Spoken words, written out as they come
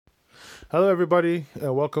Hello, everybody,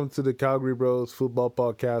 and welcome to the Calgary Bros Football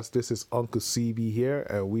Podcast. This is Uncle CB here,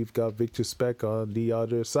 and we've got Victor Speck on the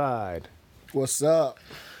other side. What's up?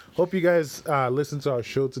 Hope you guys listen to our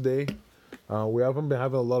show today. We haven't been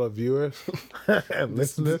having a lot of viewers and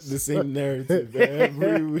listeners. The same narrative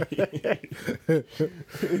every week.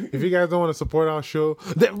 If you guys don't want to support our show,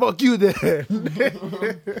 then fuck you then.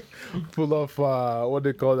 Pull off, what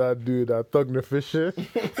they call that dude, Thugner Fisher.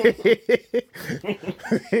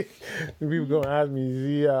 People going to ask me, is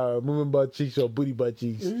he moving butt cheeks or booty butt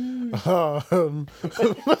cheeks? From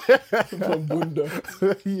Bunda.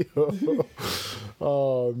 Yo.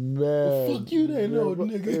 Oh, man. Fuck you then, old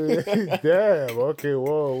nigga. Damn, okay,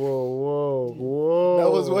 whoa.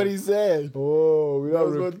 That was what he said. Whoa,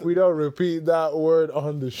 we don't repeat that word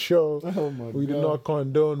on the show. Oh my We do God. not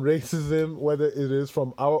condone racism, whether it is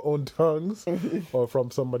from our own tongues or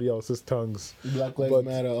from somebody else's tongues. Black Lives But-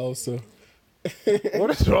 Matter also.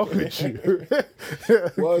 What is wrong with you?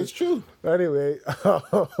 Well, it's true. Anyway,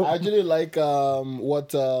 I actually like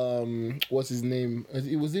what's his name?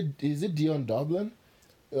 Is it Dion Dublin?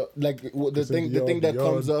 The Is it thing Dion that Dion?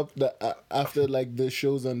 comes up after like the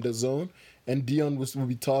shows on the Zone, and Dion will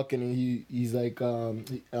be talking, and he's like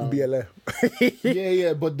BLM.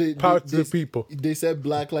 yeah, but Power to the people. They said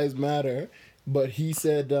Black Lives Matter, but he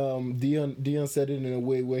said Dion said it in a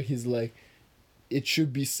way where he's like, it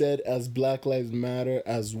should be said as Black Lives Matter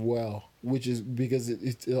as well, which is because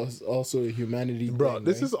it's also a humanity Bro, thing,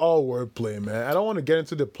 this right? is all wordplay, man. I don't want to get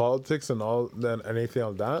into the politics and all that, anything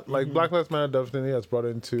of that. Like Black Lives Matter definitely has brought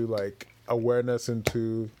into like awareness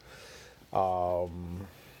into, what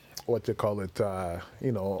you call it,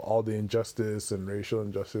 all the injustice and racial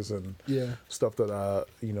injustice and Yeah. stuff that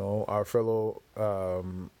our fellow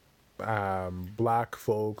black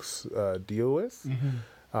folks deal with.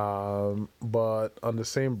 But on the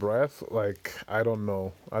same breath, like I don't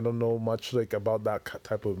know much like about that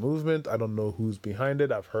type of movement. I don't know who's behind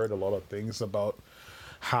it. I've heard a lot of things about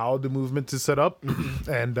how the movement is set up,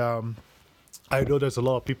 and I know there's a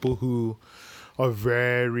lot of people who are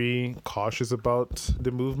very cautious about the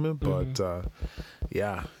movement, but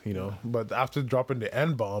but after dropping the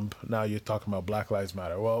N-bomb, now you're talking about Black Lives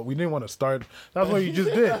Matter. Well, we didn't want to start. That's what you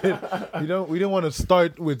just did. We didn't want to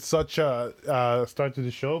start with such a start to the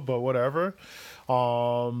show, but whatever.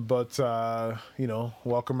 Welcome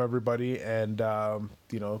everybody, and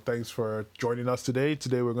thanks for joining us today.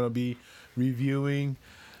 Today we're going to be reviewing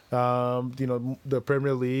the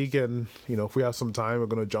Premier League, and if we have some time, we're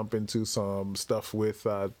going to jump into some stuff with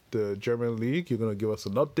the German League. You're going to give us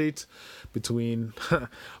an update between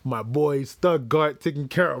my boy Stuttgart taking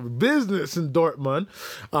care of business in Dortmund.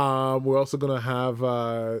 We're also going to have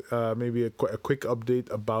maybe a quick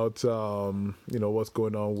update about what's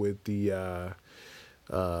going on with the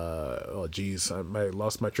I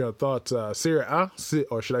lost my train of thought. Serie A,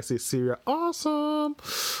 or should I say Serie Awesome?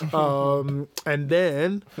 And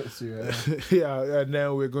then, and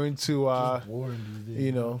then we're going to, Boring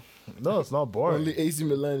these days. no, it's not boring. Only AC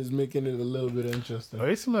Milan is making it a little bit interesting.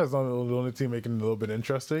 AC Milan is not the only team making it a little bit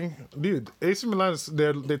interesting, dude. AC Milan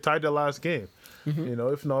they tied their last game.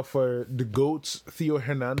 If not for the goats, Theo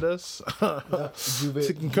Hernandez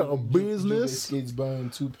taking care of business. Juve skates by on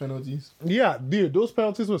 2 penalties. Yeah, dude, those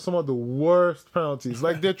penalties were some of the worst penalties.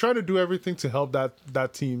 Like they're trying to do everything to help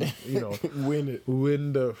that team, Win it.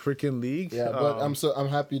 win the freaking league. Yeah, but I'm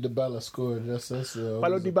happy Dybala scored. That's Paulo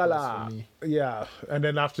always a plus for Dybala. me. Yeah, and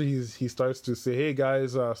then after he starts to say, "Hey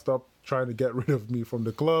guys, stop trying to get rid of me from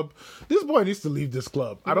the club. This boy needs to leave this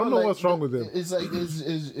club. I don't know like, what's wrong with him." It's like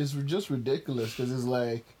it's just ridiculous because it's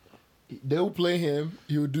like they'll play him,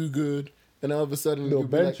 he'll do good, and all of a sudden They'll you'll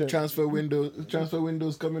be like bench him. transfer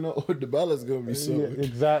windows coming up. Oh, Dybala's gonna be Yeah, sold.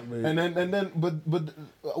 exactly. And then, but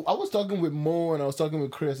I was talking with Mo and I was talking with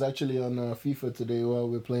Chris actually on FIFA today while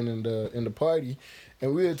we were playing in the party,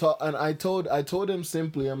 and we were talking. And I told him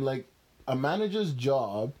simply, I'm like, a manager's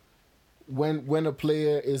job, when a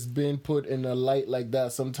player is being put in a light like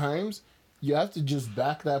that, sometimes you have to just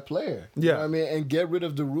back that player. You know what I mean, and get rid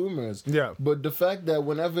of the rumors. Yeah. But the fact that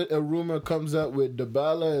whenever a rumor comes out with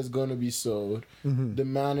Dybala is going to be sold, the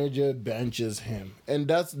manager benches him, and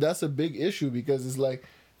that's a big issue because it's like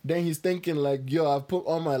then he's thinking like, yo, I've put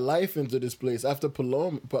all my life into this place after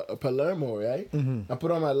Palermo, right? I put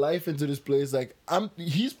all my life into this place. Like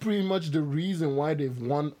he's pretty much the reason why they've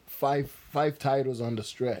won five titles on the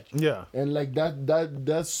stretch. Yeah. And like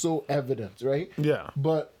that's so evident, right? Yeah.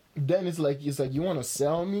 But then it's like you want to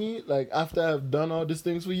sell me like after I've done all these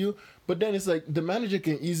things for you. But then it's like the manager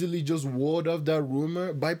can easily just ward off that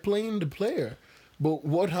rumor by playing the player. But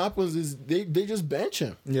what happens is they just bench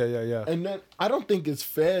him. Yeah. And then I don't think it's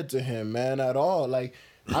fair to him, man, at all. Like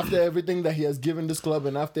after everything that he has given this club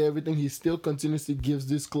and after everything he still continuously gives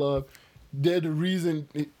this club, they're the reason.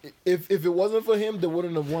 If it wasn't for him, they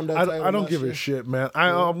wouldn't have won that title. I don't give a shit, man.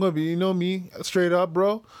 I'm gonna be, me, straight up,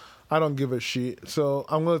 bro. I don't give a shit. So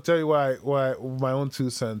I'm gonna tell you why my own 2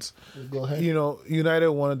 cents. Go ahead. United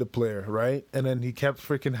wanted the player, right? And then he kept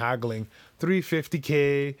freaking haggling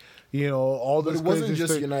 $350K. All this. But it wasn't crazy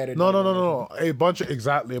just stuff. United. No. A bunch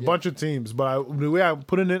of teams. But the way I'm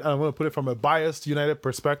putting it, I'm gonna put it from a biased United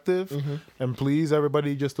perspective. Mm-hmm. And please,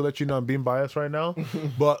 everybody, just to let you know, I'm being biased right now.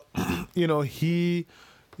 But he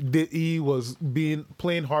was playing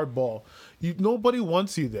hardball. Nobody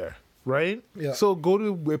wants you there. Right? Yeah. So go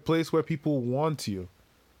to a place where people want you.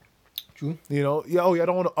 True. I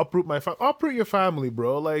don't want to uproot my family. Uproot your family,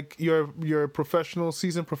 bro. Like you're a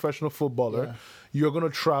seasoned professional footballer. Yeah. You're gonna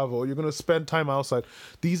travel. You're gonna spend time outside.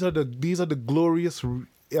 These are the glorious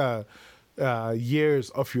years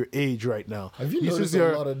of your age right now. Have you noticed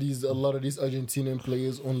a lot of these Argentinian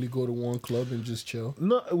players only go to one club and just chill?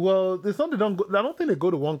 No, well, it's not. They don't. I don't think they go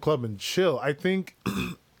to one club and chill. I think.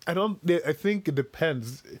 I think it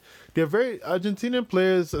depends. They're very Argentinian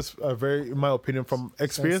players are very, in my opinion, from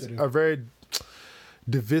experience, sensitive. are very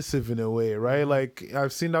divisive in a way, right? Like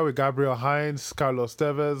I've seen that with Gabriel Heinz, Carlos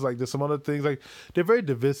Tevez. Like there's some other things. Like they're very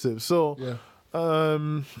divisive. So,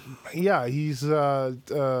 he's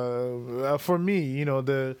for me,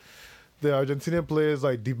 the Argentinian players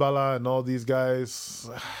like Dybala and all these guys.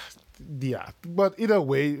 Yeah, but either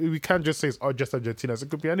way, we can't just say it's just Argentina. It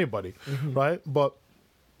could be anybody, right? But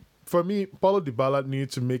for me, Paulo Dybala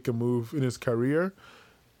needed to make a move in his career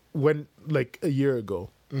like a year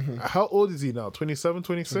ago. How old is he now? 27,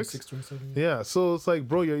 26? 27. Yeah, so it's like,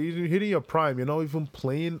 bro, you're hitting your prime. You're not even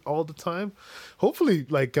playing all the time. Hopefully,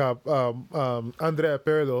 like Andrea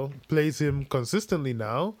Pirlo plays him consistently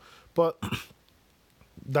now, but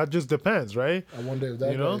that just depends, right? I wonder if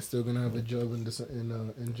that guy is still gonna have a job in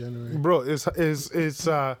January. Bro, it's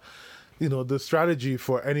the strategy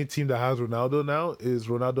for any team that has Ronaldo now is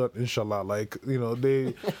Ronaldo and Inshallah. Like, they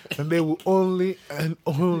will only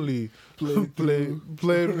play through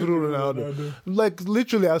Ronaldo. Like,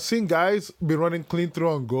 literally, I've seen guys be running clean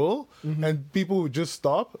through on goal, and people would just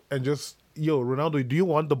stop and just, Ronaldo, do you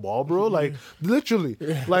want the ball, bro? Like, literally,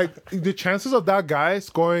 like, the chances of that guy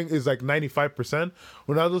scoring is like 95%.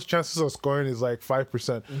 Ronaldo's chances of scoring is like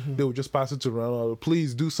 5%. They would just pass it to Ronaldo.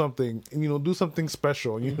 Please do something, do something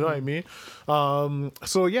special. You know what I mean?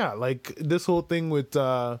 So yeah, like this whole thing with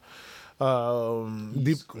Dybala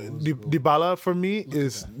for me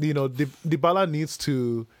is, Dybala needs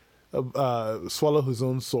to swallow his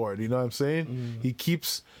own sword. You know what I'm saying? He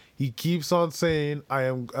keeps on saying,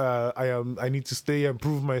 I need to stay and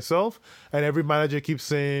prove myself. And every manager keeps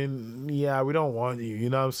saying, yeah, we don't want you.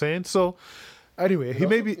 You know what I'm saying? So anyway,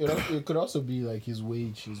 it could also be like his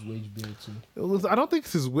wage bill too. I don't think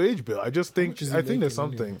it's his wage bill. I think there's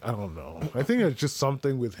something. Anyway? I don't know. I think there's just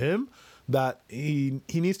something with him that he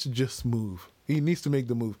needs to just move. He needs to make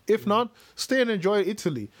the move. If not, stay and enjoy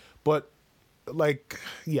Italy. But like,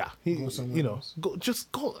 yeah, go.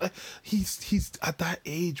 He's at that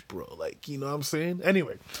age, bro. Like, you know what I'm saying?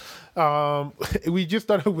 Anyway, we just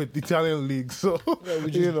started with the Italian league, so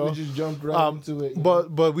we just jumped right into it.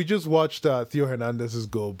 But we just watched Theo Hernandez's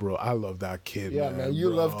goal, bro. I love that kid. Yeah, man,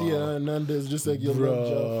 you love Theo Hernandez just like you love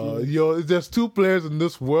Joao Felix. Yo, there's 2 players in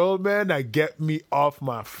this world, man, that get me off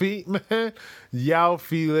my feet, man. Joao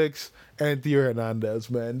Felix and Theo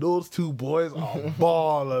Hernandez, man. Those 2 boys are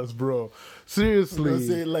ballers, bro. Seriously. I'm gonna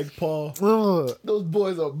say it like Paul. Those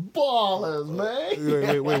boys are ballers,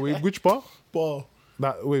 man. Wait. Which Paul? Paul.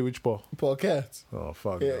 Which Paul? Paul Katz. Oh,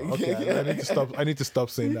 fuck. Yeah. No. Okay, I need to stop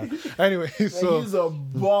saying that. Anyway, so he's a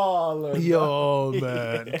baller. Yo,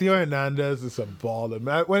 man. Theo Hernandez is a baller,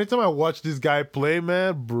 man. Anytime I watch this guy play,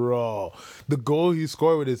 man, bro, the goal he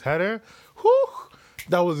scored with his header, whew,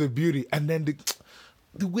 that was a beauty. And then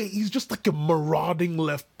the way he's just like a marauding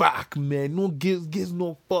left back, man. No gives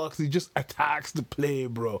no fucks. He just attacks the play,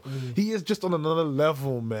 bro. He is just on another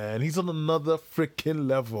level, man. He's on another freaking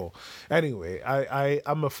level. Anyway,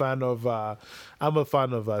 I'm a fan of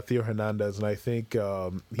Theo Hernandez, and I think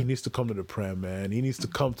he needs to come to the Prem, man. He needs to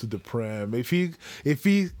come to the Prem. If he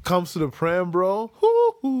comes to the Prem, bro,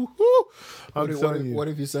 what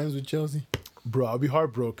if he signs with Chelsea? Bro, I'll be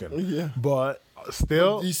heartbroken. Yeah, but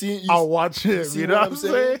still, I'll watch him. You know what I'm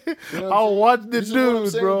saying? I'll watch the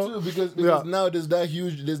dude, bro. Too, because now there's the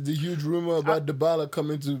huge rumor about Dybala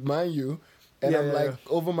coming to Man U, and I'm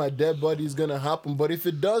over my dead body is gonna happen. But if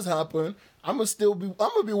it does happen, I'm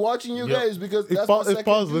gonna be watching you guys because if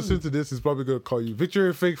Paul's listening to this, he's probably gonna call you Victor,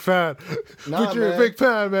 a fake fan. Nah, Victor, a fake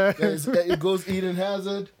fan, man. It goes Eden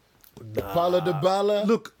Hazard. Paulo Dybala,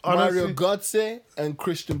 Look, Mario honestly, Götze, and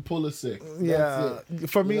Christian Pulisic. yeah. That's it.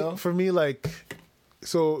 For me, like,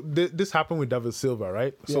 so this happened with David Silva,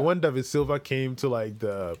 right? So Yeah. when David Silva came to like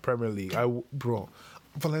the Premier League,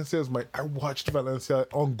 Valencia is I watched Valencia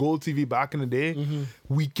on Gold TV back in the day,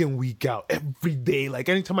 week in, week out, every day. Like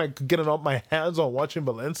anytime I could get it off my hands on watching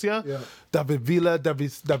Valencia, Yeah. David Villa,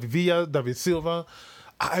 David Villa, David Silva,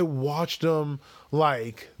 I watched them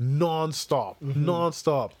like nonstop.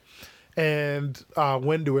 And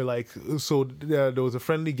when they were like, so there was a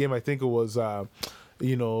friendly game. I think it was,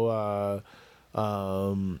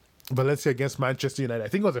 Valencia against Manchester United. I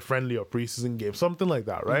think it was a friendly or preseason game, something like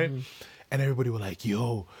that, right? And everybody were like,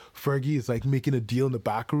 yo, Fergie is like making a deal in the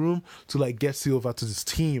back room to like get Silva to his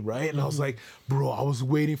team, right? And I was like, bro, I was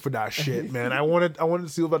waiting for that shit, man. I wanted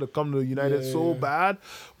Silva to come to United so bad.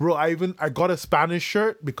 Bro, I got a Spanish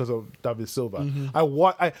shirt because of David Silva.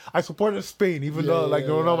 I supported Spain, even though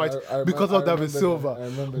because of David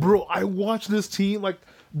Silva. Bro, I watched this team like,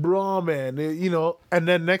 bro, man, and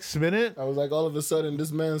then next minute, I was like, all of a sudden,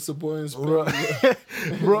 this man's supporting Spain.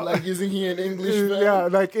 bro, like, isn't he an English fan? Yeah,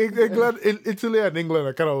 like England, Italy and England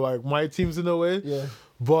are kind of like my teams in a way. Yeah.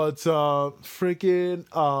 But freaking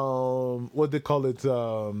what they call it?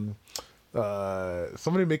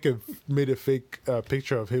 Somebody made a fake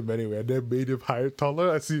picture of him anyway, and then made him higher, taller.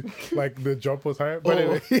 I see, like the jump was higher, but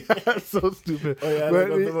anyway, so stupid. Oh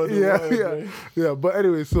yeah, But, yeah. But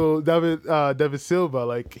anyway, so David Silva,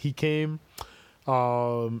 like he came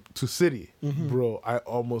to City, bro. I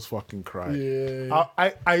almost fucking cried. Yeah.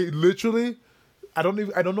 I literally, I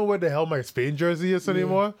don't know where the hell my Spain jersey is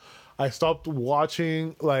anymore. I stopped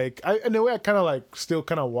watching. Like in a way, I kind of like still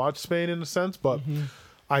kind of watch Spain in a sense, but.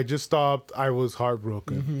 I just stopped. I was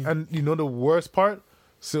heartbroken. And the worst part?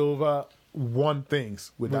 Silva won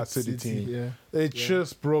things with that City team. Yeah. It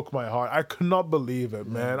just broke my heart. I could not believe it,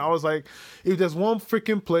 man. I was like, if there's one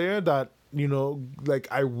freaking player that, like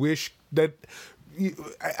I wish that...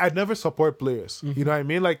 I never support players. You know what I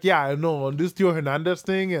mean? Like, yeah, I know on this Theo Hernandez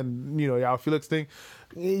thing and, Yao Felix thing,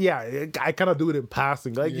 yeah, I kind of do it in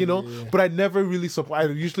passing, like, but I never really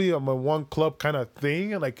support. Usually I'm a one club kind of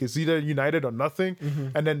thing, like it's either United or nothing.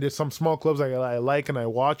 And then there's some small clubs I like and I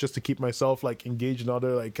watch just to keep myself like engaged in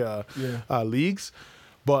other like leagues.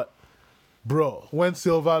 But bro, when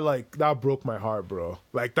Silva, like that broke my heart, bro.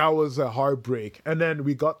 Like that was a heartbreak. And then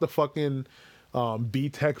we got the fucking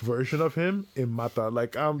B-Tech version of him in Mata.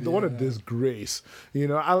 Like what a disgrace.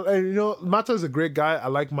 Mata is a great guy. I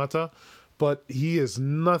like Mata. But he is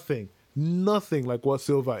nothing like what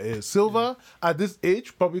Silva is. Silva, at this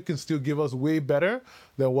age, probably can still give us way better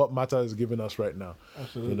than what Mata is giving us right now.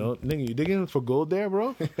 Absolutely. Nigga, you digging for gold there,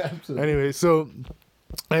 bro? Absolutely.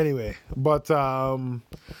 Anyway, but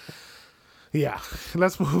yeah,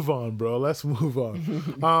 let's move on, bro. Let's move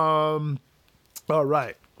on. All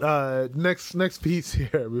right. Next piece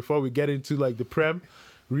here before we get into like the Prem.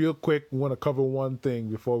 Real quick, want to cover one thing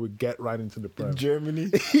before we get right into the Prem. Germany.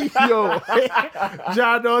 Yo,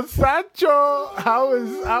 Jadon Sancho. How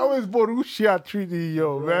is Borussia treating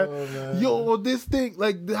you, man? Yo, this thing,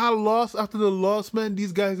 like that loss after the loss, man,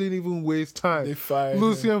 these guys didn't even waste time. They fired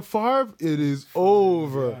Lucien Favre, it is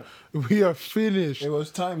over. Yeah. We are finished. It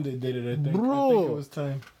was time they did it, I think. Bro. I think it was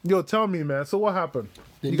time. Yo, tell me, man. So what happened?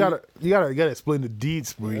 You gotta explain the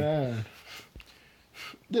deeds, bro. Yeah.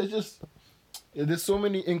 There's so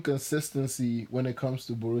many inconsistency when it comes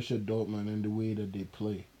to Borussia Dortmund and the way that they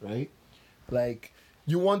play, right? Like,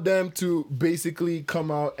 you want them to basically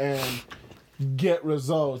come out and get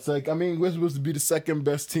results. Like, I mean, we're supposed to be the second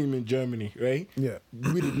best team in Germany, right? Yeah.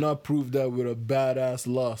 We did not prove that with a badass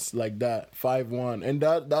loss like that, 5-1. And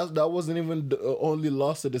that wasn't even the only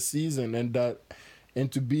loss of the season, and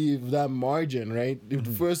to be that margin, right? The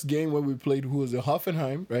first game when we played, who was it,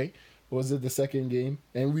 Hoffenheim, right? Was it the second game?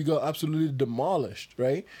 And we got absolutely demolished,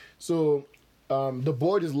 right? So the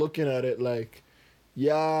board is looking at it like,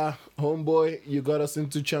 yeah, homeboy, you got us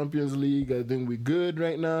into Champions League. I think we're good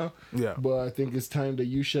right now. Yeah. But I think it's time that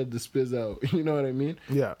you shut the spiz out. You know what I mean?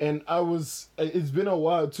 Yeah. And it's been a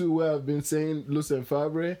while too where I've been saying, Lucien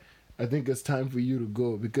Favre, I think it's time for you to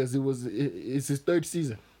go, because it's his third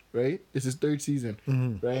season, right? It's his third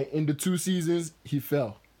season, right? In the 2 seasons, he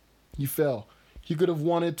fell. He could have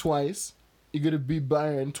won it twice. He could have beat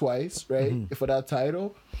Bayern twice, right? For that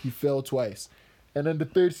title, he fell twice. And then the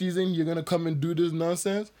third season, you're going to come and do this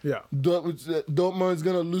nonsense? Yeah. Dortmund's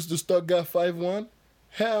going to lose to Stuttgart 5-1?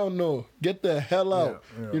 Hell no. Get the hell out.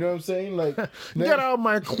 Yeah. You know what I'm saying? Like, get out of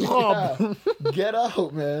my club. Yeah, get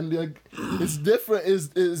out, man. Like, it's different.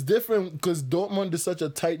 It's different because Dortmund is such a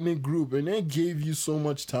tight-knit group, and they gave you so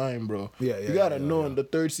much time, bro. Yeah. You got to know in the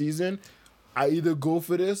third season, I either go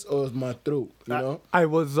for this or it's my throat. You know. I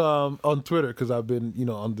was on Twitter because I've been,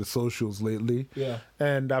 on the socials lately. Yeah.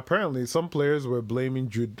 And apparently some players were blaming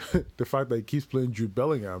Jude, the fact that he keeps playing Jude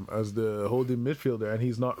Bellingham as the holding midfielder, and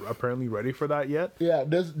he's not apparently ready for that yet. Yeah,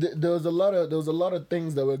 there was a lot of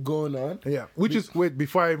things that were going on. Yeah, wait,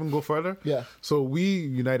 before I even go further. Yeah. So we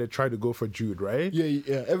United tried to go for Jude, right?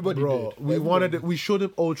 Yeah. Everybody Bro, did. we Everybody. wanted it. We showed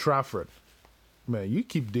him Old Trafford. Man, you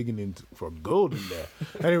keep digging in for gold in there.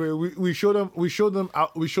 Anyway, we showed him Old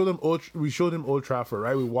Trafford,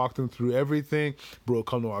 right? We walked him through everything. Bro,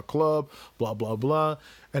 come to our club, blah blah blah.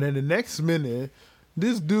 And then the next minute,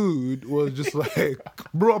 this dude was just like,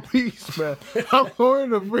 "Bro, peace, man. I'm going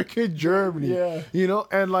to freaking Germany." Yeah.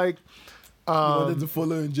 And like. He wanted to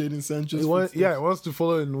follow in Jadon Sancho's He wants to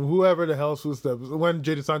follow in whoever the hell's footsteps. When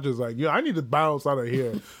Jadon Sancho's like, I need to bounce out of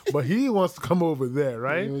here. But he wants to come over there,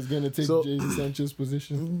 right? He was going to take Jadon Sancho's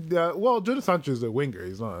position. Yeah, well, Jadon Sancho is a winger.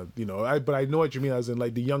 He's not, but I know what you mean, as in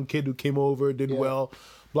like the young kid who came over, did well,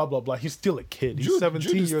 blah, blah, blah. He's still a kid. He's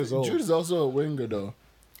 17 years old. Jude is also a winger, though.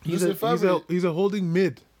 He's a holding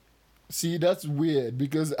mid. See, that's weird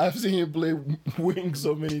because I've seen him play wing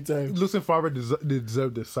so many times. Lucien Favre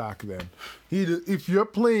deserved the sack then. If you're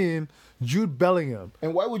playing Jude Bellingham,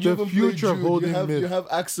 and why would you even play Jude? You have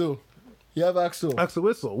Axel. You have Axel. Axel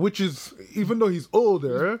Witsel, which is, even though he's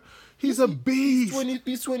older, he's a beast.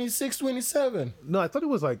 He's 26, 27. No, I thought he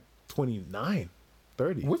was like 29,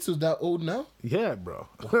 30. Witsel's that old now? Yeah, bro.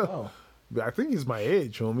 Wow. I think he's my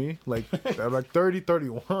age, homie. Like 30,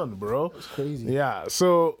 31, bro. That's crazy. Yeah.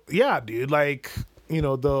 So yeah, dude. Like, the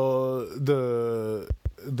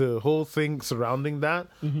whole thing surrounding that.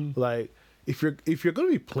 Mm-hmm. Like, if you're gonna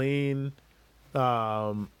be playing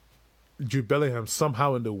Jude Bellingham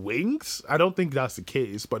somehow in the wings, I don't think that's the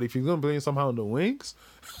case. But if you're gonna play him somehow in the wings,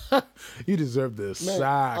 you deserve this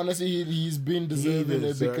sack. Honestly, he's been deserving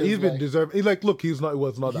it because he's been deserving. Like, look, it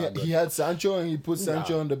was not that good. He had Sancho and he put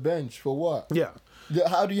Sancho on the bench for what? Yeah.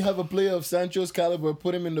 How do you have a player of Sancho's caliber,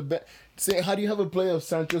 put him in the bench? How do you have a player of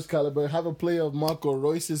Sancho's caliber, have a player of Marco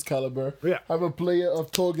Reus's caliber, have a player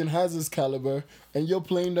of Torgan Hazard's caliber, and you're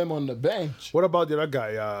playing them on the bench? What about the other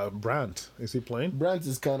guy, Brandt? Is he playing? Brandt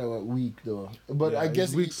is kind of weak though, but I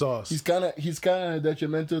guess weak sauce. He's kind of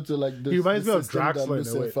detrimental to like the. He reminds me of Draxler that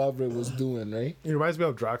Lucien Favre was doing, right? He reminds me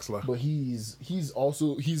of Draxler. But he's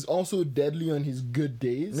also deadly on his good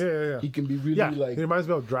days. Yeah. He can be really like. He reminds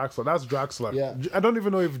me of Draxler. That's Draxler. Yeah. I don't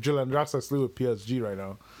even know if Julian Draxler is still with PSG right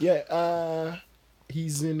now. Yeah.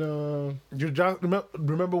 He's in.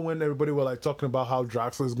 Remember when everybody were like talking about how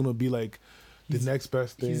Draxler is gonna be like the next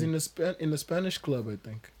best thing? He's in the Spanish club, I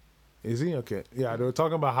think. Is he? Okay. Yeah, they were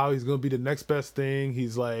talking about how he's gonna be the next best thing.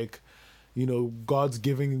 He's like, God's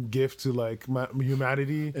giving gift to like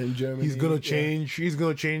humanity. In Germany, he's gonna change. Yeah. He's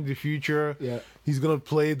gonna change the future. Yeah. He's gonna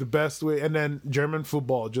play the best way, and then German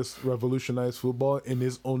football just revolutionized football in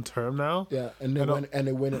his own term now. Yeah, and then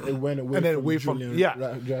it went away from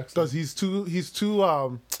Draxler. Because he's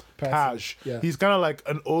too Pash. Yeah. He's kind of like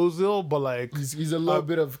an Ozil, but like he's a little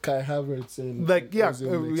bit of Kai Havertz and like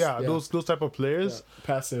those type of players. Yeah.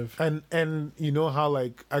 Passive. And you know how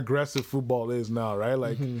like aggressive football is now, right?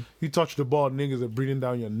 Like you touch the ball, niggas are breathing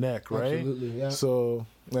down your neck, right? Absolutely, yeah. So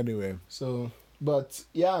anyway. But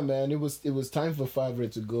yeah, man, it was time for Favre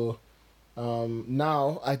to go.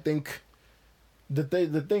 Now I think the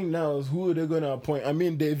thing now is who are they going to appoint? I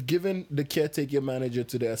mean, they've given the caretaker manager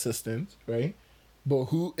to the assistant, right? But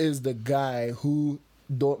who is the guy who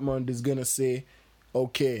Dortmund is going to say,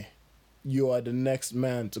 okay, you are the next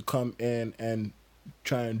man to come in and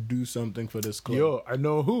try and do something for this club? Yo, I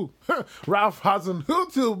know who. Ralph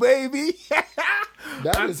Hasenhuttl, baby.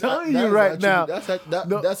 I'm telling you right now.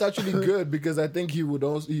 That's actually good because I think he would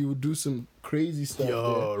do some crazy stuff.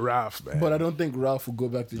 Yo, there. Ralph, man. But I don't think Ralph will go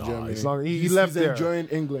back to Germany. He left there. He's enjoying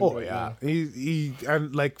England. Oh yeah, he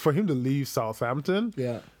and like for him to leave Southampton.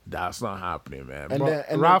 Yeah. That's not happening, man.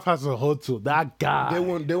 And Ralph Hasenhuttl, that guy. They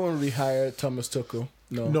won't rehire Thomas Tuchel.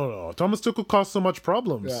 No. Thomas Tuchel caused so much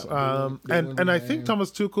problems. Yeah, and I think Thomas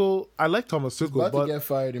Tuchel, I like Thomas Tuchel, he's about to get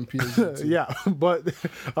fired in PSG. Yeah, but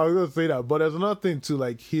I was gonna say that. But there's another thing too,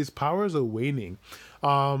 like his powers are waning.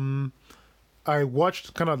 I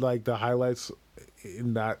watched kind of like the highlights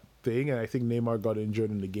in that thing, and I think Neymar got injured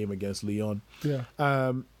in the game against Lyon. Yeah.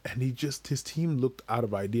 And his team looked out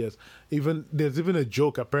of ideas. There's even a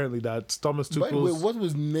joke apparently that Thomas Tuchel. By the way, what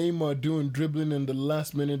was Neymar doing dribbling in the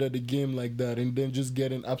last minute of the game like that and then just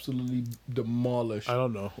getting absolutely demolished? I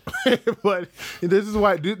don't know, but this is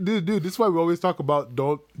why, dude. This is why we always talk about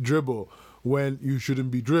don't dribble. when you shouldn't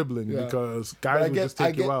be dribbling because guys will just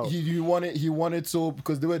take you out. He wanted so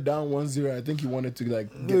because they were down 1-0. I think he wanted to like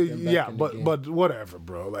get them back in the game. but whatever,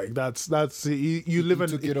 bro. Like that's you live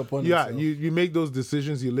and took it upon yeah. himself. You make those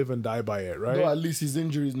decisions, you live and die by it, right? Though at least his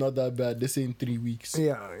injury is not that bad. They say in 3 weeks.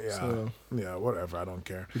 Yeah. So, yeah, whatever. I don't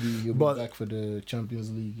care. He'll be back for the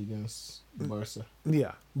Champions League against Barca.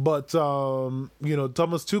 Yeah, but Thomas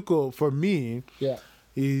Tuchel for me,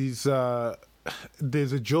 he's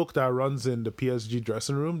there's a joke that runs in the PSG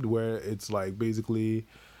dressing room where it's like basically,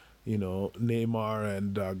 Neymar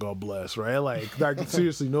and God bless, right? Like that.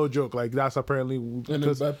 Seriously, no joke. Like that's apparently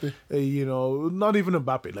because Mbappe. Not even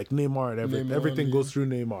Mbappe, like Neymar and everything only, goes through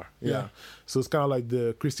Neymar. Yeah. So it's kind of like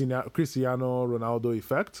the Cristiano Ronaldo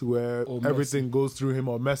effect where everything goes through him,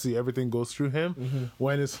 or Messi, everything goes through him. Mm-hmm.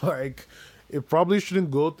 When it's like, it probably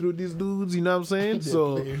shouldn't go through these dudes, you know what I'm saying?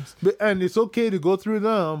 So, and it's okay to go through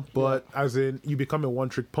them, but as in you become a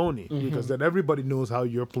one-trick pony because then everybody knows how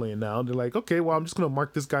you're playing now. They're like, okay, well, I'm just gonna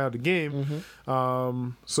mark this guy out of the game.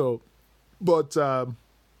 Thomas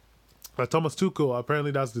Tuchel,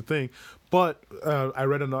 apparently that's the thing. But I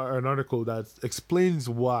read an article that explains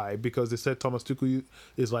why, because they said Thomas Tuchel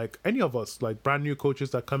is like any of us, like brand new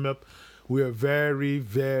coaches that come up. We are very,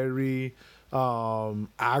 very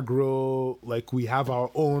aggro, like we have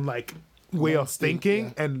our own like way of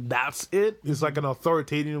thinking, and that's it. It's like an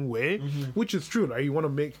authoritarian way, which is true. Right? You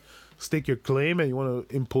want to stake your claim and you want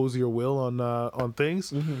to impose your will on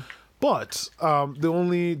things. But the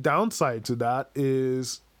only downside to that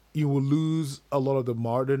is you will lose a lot of the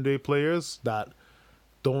modern day players that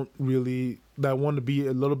want to be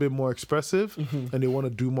a little bit more expressive and they want to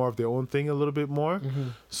do more of their own thing a little bit more.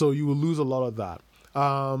 So you will lose a lot of that.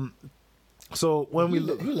 So when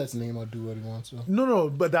who lets Neymar do what he wants to? No,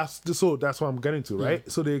 but that's what I'm getting to,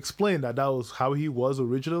 right? So they explained that was how he was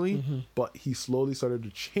originally, but he slowly started to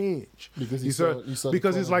change because he's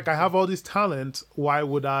like, I have all this talent. Why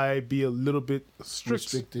would I be a little bit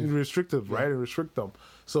restrictive, right? And restrict them.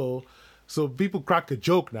 So people crack a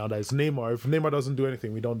joke now that it's Neymar. If Neymar doesn't do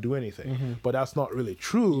anything, we don't do anything. But that's not really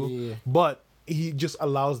true. Yeah. But he just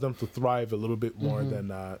allows them to thrive a little bit more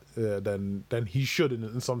than he should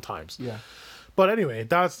in sometimes. Yeah. But anyway,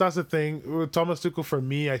 that's the thing with Thomas Tuchel. For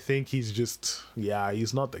me, I think he's just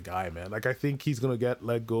he's not the guy, man. Like I think he's gonna get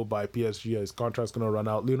let go by PSG. His contract's gonna run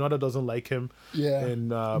out. Leonardo doesn't like him.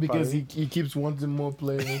 Yeah. Because he keeps wanting more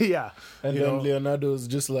players. And then Leonardo's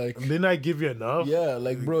just like, didn't I give you enough? Yeah,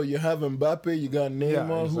 like bro, you have Mbappe, you got Neymar. Yeah,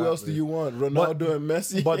 exactly. Who else do you want? Ronaldo and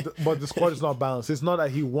Messi. But the squad is not balanced. It's not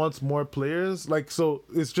that he wants more players. Like so,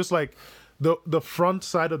 it's just like. The front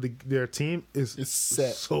side of their team is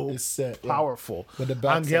set, powerful. But the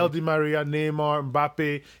back Angel Di Maria, Neymar,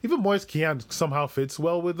 Mbappe, even Moise Kean somehow fits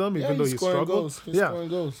well with them, even though he struggles.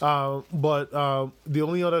 Goals. But the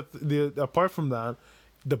only other apart from that,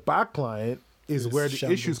 the back line is where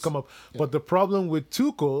the issues come up. Yeah. But the problem with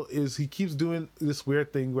Tuchel is he keeps doing this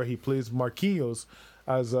weird thing where he plays Marquinhos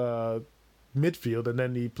as a midfield and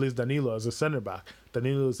then he plays Danilo as a center back.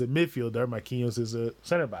 Danilo is a midfielder, Marquinhos is a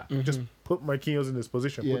center back. Just put Marquinhos in his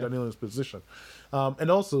position, put Danilo in his position. And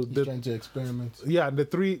also he's trying to experiment. Yeah,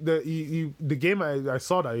 the game I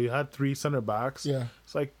saw that you had 3 center backs. Yeah.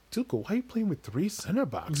 It's like, Tuchel, why are you playing with 3 center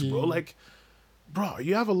backs, bro? Like, bro,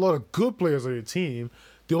 you have a lot of good players on your team.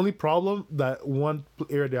 The only problem that one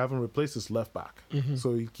area they haven't replaced is left back.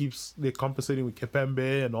 So they're compensating with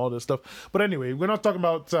Kepembe and all this stuff. But anyway, we're not talking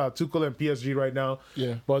about Tuchel and PSG right now.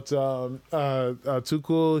 Yeah. But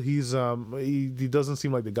Tuchel, he doesn't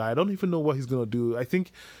seem like the guy. I don't even know what he's gonna do. I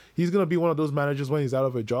think he's gonna be one of those managers when he's out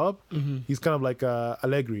of a job. He's kind of like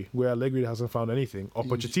Allegri, where Allegri hasn't found anything, or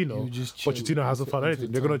Pochettino. Pochettino hasn't found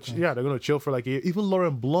anything. They're gonna chill for like a year. Even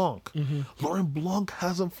Laurent Blanc. Laurent Blanc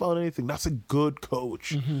hasn't found anything. That's a good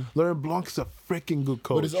coach. Laurent Blanc is a freaking good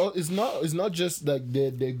coach. But it's not just like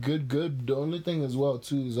they're good. The only thing as well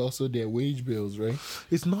too is also their wage bills, right?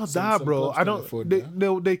 It's not that, bro. I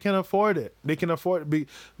don't. They can afford it. They can afford it.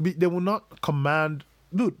 They will not command.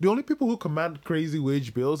 Dude, the only people who command crazy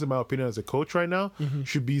wage bills, in my opinion, as a coach right now,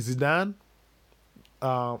 should be Zidane,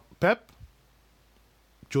 Pep,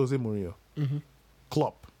 Jose Mourinho,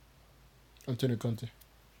 Klopp, Antonio Conte.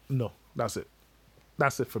 No, that's it.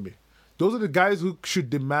 That's it for me. Those are the guys who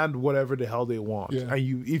should demand whatever the hell they want. Yeah.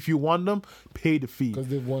 And if you want them, pay the fee. Because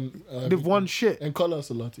they've won. They've won shit. And Carlo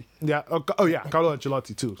Ancelotti. Yeah. Oh yeah, Carlo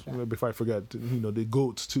Ancelotti too. Yeah. Before I forget, the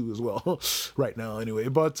GOATs too as well. Right now, anyway.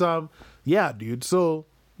 But yeah, dude. So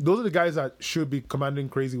those are the guys that should be commanding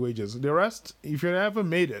crazy wages. The rest, if you never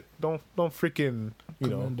made it, don't freaking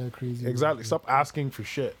command that crazy exactly. Wages. Stop asking for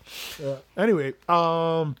shit. Yeah. Anyway,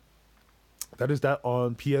 that is that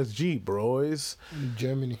on PSG, bros.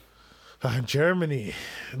 Germany. Germany.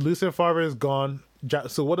 Lucien Favre is gone.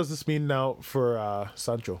 So what does this mean now for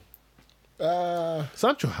Sancho?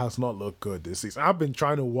 Sancho has not looked good this season. I've been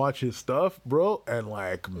trying to watch his stuff, bro, and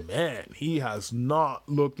like, man, he has not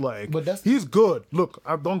looked like. But he's good. Look,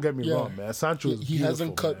 don't get me wrong, man. Sancho is he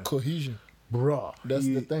hasn't cut man. cohesion, bro. That's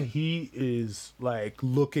the thing. He is like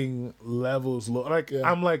looking levels low. Like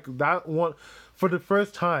I'm like that one. For the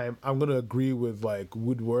first time, I'm gonna agree with like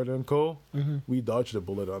Woodward and Co. We dodged a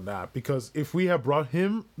bullet on that because if we had brought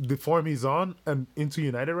him the form he's on and into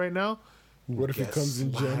United right now, what if he comes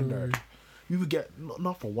in January? We would get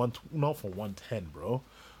not for 110, bro.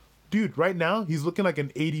 Dude, right now he's looking like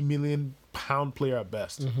an 80 million pound player at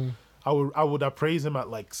best. I would appraise him at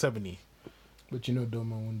like 70. But you know,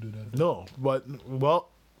 Doma won't do that. No, but well,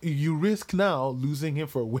 you risk now losing him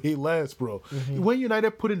for way less, bro. When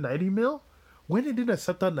United put in 90 mil, when they didn't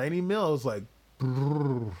accept that 90 mil, I was like,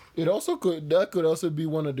 brrr. That could also be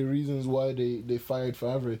one of the reasons why they fired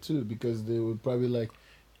Favre too, because they would probably like,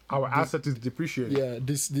 our asset is depreciating. yeah,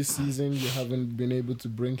 this season you haven't been able to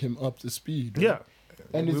bring him up to speed. Right? Yeah.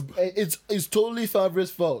 And it's totally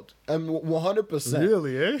Favre's fault. I'm 100%.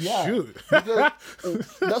 Really, eh? Yeah. Shoot.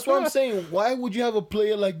 Because that's what I'm saying. Why would you have a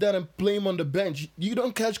player like that and play him on the bench? You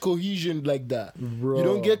don't catch cohesion like that. Bro. You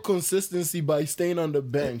don't get consistency by staying on the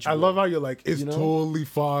bench. I love how you're like, it's You know? totally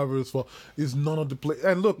Favre's fault. It's none of the play.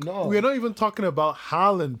 And look, No. we're not even talking about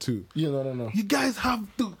Haaland too. No. You guys have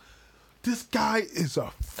to. This guy is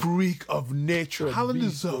a freak of nature. Haaland beast,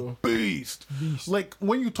 is a bro. beast. Like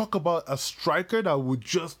when you talk about a striker that would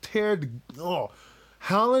just tear the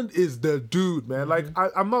Haaland is the dude, man. Like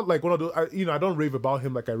I'm not like one of those. I don't rave about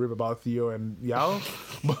him like I rave about Theo and Yao,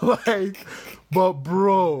 but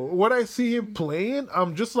bro, when I see him playing,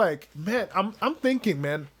 I'm just like, man. I'm thinking,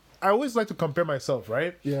 man. I always like to compare myself,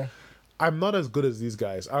 right? Yeah. I'm not as good as these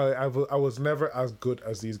guys. I was never as good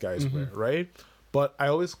as these guys were, right? But I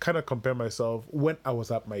always kind of compare myself when I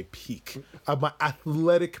was at my peak, at my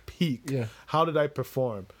athletic peak. Yeah. How did I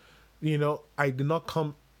perform? You know, I did not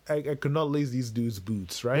come. I could not lace these dudes'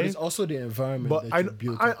 boots, right? But it's also the environment But that you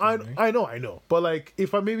built up in, right? I know. But like,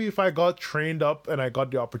 if I got trained up and I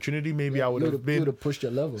got the opportunity, maybe I would have You been would have pushed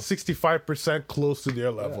your level. 65% close to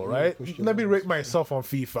their level, you right? pushed your Let me levels, rate myself on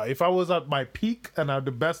FIFA. If I was at my peak and at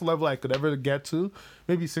the best level I could ever get to,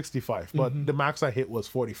 maybe 65. But the max I hit was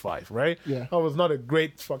 45, right? Yeah. I was not a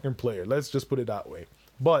great fucking player. Let's just put it that way.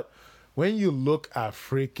 But when you look at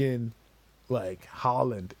freaking like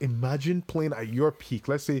Haaland, imagine playing at your peak.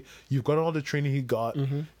 Let's say you've got all the training he got,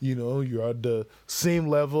 you know, you're at the same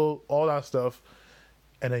level, all that stuff,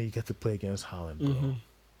 and then you get to play against Haaland, bro.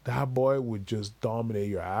 That boy would just dominate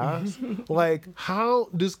your ass. Like, how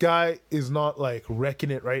this guy is not like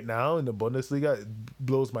wrecking it right now in the Bundesliga, it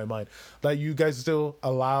blows my mind. Like, you guys still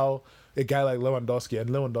allow a guy like Lewandowski, and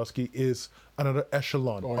Lewandowski is another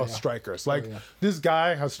echelon of strikers. Like, this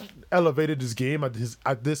guy has elevated his game at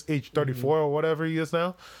this age, 34 or whatever he is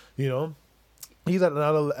now. You know, he's at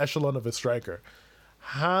another echelon of a striker.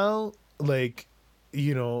 How, like,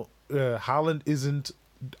 you know, Haaland isn't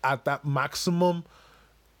at that maximum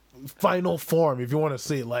final form, if you want to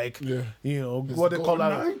say, like, you know, what they call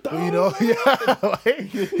that, you know, like,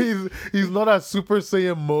 he's not at Super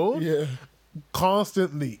Saiyan mode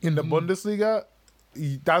constantly in the Bundesliga.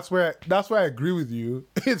 That's where I agree with you.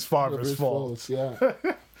 It's Favre's fault. Yeah,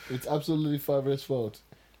 it's absolutely Favre's fault.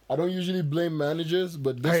 I don't usually blame managers,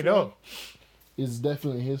 but this one is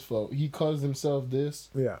definitely his fault. He caused himself this.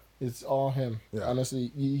 Yeah, it's all him. Yeah.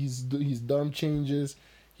 Honestly, he's dumb changes,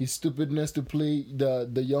 his stupidness to play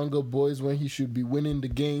the younger boys when he should be winning the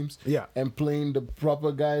games. Yeah, and playing the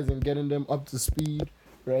proper guys and getting them up to speed,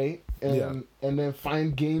 right? And then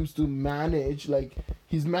find games to manage. Like,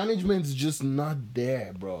 his management's just not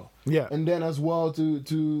there, bro. Yeah. And then as well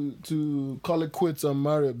to call it quits on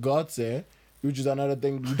Mario Götze, which is another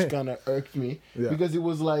thing which kind of irked me, because it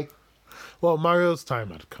was like, well, Mario's time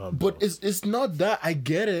had come. But it's not that. I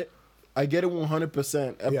get it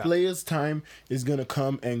 100%. A player's time is gonna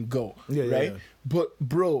come and go, right? But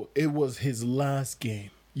bro, it was his last game.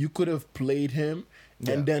 You could have played him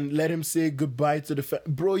and then let him say goodbye to the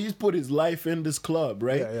bro. He's put his life in this club,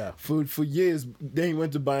 right? For years. Then he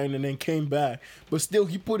went to Bayern and then came back, but still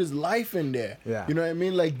he put his life in there. You know what I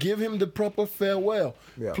mean? Like, give him the proper farewell.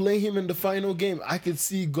 Play him in the final game. I could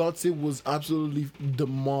see Götze was absolutely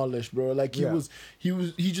demolished, bro. Like,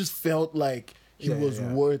 he just felt like he was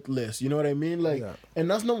worthless. You know what I mean? Like, and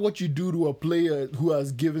that's not what you do to a player who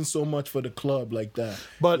has given so much for the club like that.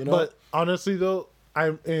 But you know? but honestly though,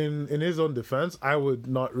 I'm in his own defense, I would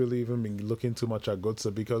not really even be looking too much at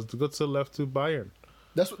Götze, because Götze left to Bayern.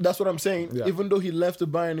 That's what I'm saying. Yeah. Even though he left the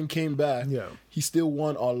Bayern and came back, Yeah. he still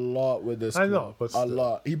won a lot with this club. I know, but a still.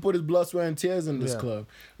 lot. He put his blood, sweat, and tears in this Yeah. club,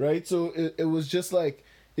 right? So it was just like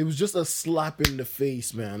it was just a slap in the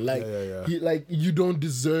face, man. Like Yeah. he like you don't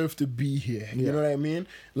deserve to be here. You Yeah. know what I mean?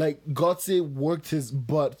 Like Götze worked his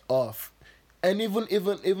butt off, and even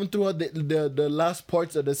throughout the last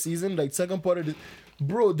parts of the season, like second part of the.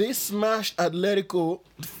 Bro, they smashed Atletico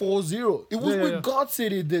 4-0. It was Yeah. with Götze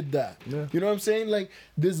they did that. Yeah. You know what I'm saying? Like,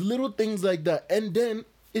 there's little things like that. And then,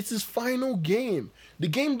 it's his final game. The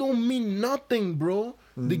game don't mean nothing, bro.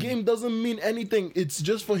 The game doesn't mean anything. It's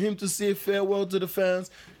just for him to say farewell to the fans.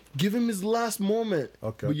 Give him his last moment.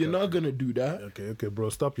 Okay, But you're okay, not going to do that. Okay, bro.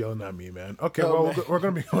 Stop yelling at me, man. Okay, Oh, well, man. we're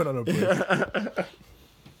going to be going on a break.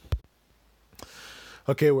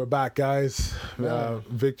 Okay, we're back, guys.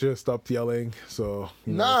 Victor stopped yelling, so...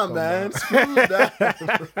 you know, Nah, calm man. down. Screw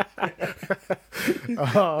that.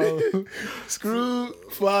 Screw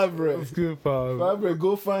Favre. Good, Paul. Favre,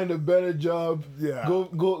 go find a better job. Yeah.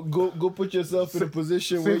 Go put yourself in a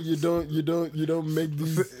position where you don't make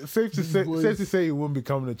these. Safe to boys. say he won't be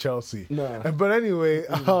coming to Chelsea. Nah. But anyway,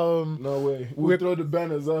 No way. We'll We're- throw the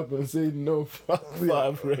banners up and say no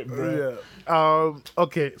Favre, bro. yeah.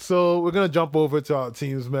 Okay, so we're gonna jump over to our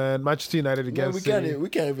teams, man. Manchester United Man, against we City.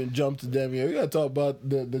 can't even jump to them here. We gotta talk about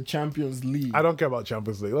the Champions League. I don't care about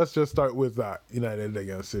Champions League. Let's just start with that United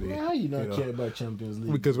against City. Man, how you not care about Champions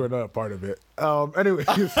League? Because we're not a part of it. Anyways,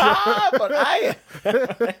 But I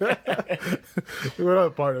we're not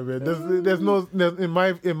a part of it.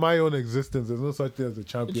 In my own existence, there's no such thing as a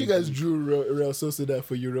Champions you guys League. drew Real Sociedad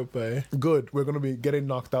for Europa, eh? Good. We're gonna be getting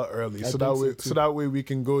knocked out early, I so think that so way, too. so that way we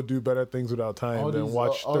can go do better things with our time and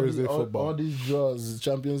watch Thursday football. All these draws,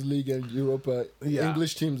 Champions League and Europa, Yeah.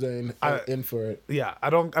 English teams are in for it. Yeah, I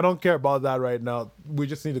don't care about that right now. We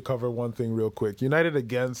just need to cover one thing real quick. United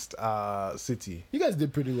against City. You guys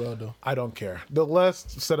did pretty well though. I don't care. The less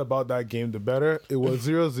said about that game, the better. It was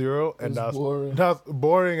 0-0, and was boring. that's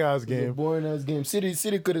boring ass It was a game. boring ass game.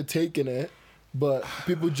 City could have taken it, but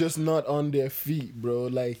people just not on their feet, bro.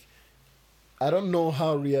 Like, I don't know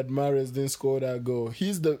how Riyad Mahrez didn't score that goal.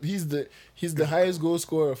 He's the highest goal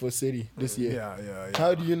scorer for City this year. Yeah.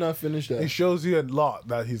 How do you not finish that? It shows you a lot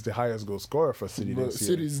that he's the highest goal scorer for City Bro, this year.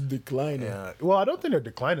 City's declining. Yeah. Well, I don't think they're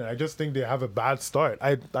declining. I just think they have a bad start.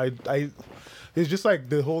 It's just like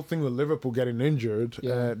the whole thing with Liverpool getting injured,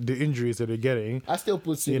 Yeah. the injuries that they're getting. I still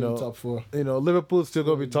put City You know, in top 4. Liverpool's still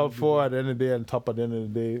going to be top 4 at the end of the day and top at the end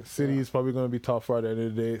of the day. City is probably going to be top 4 at the end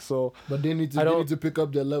of the day. So But they need to pick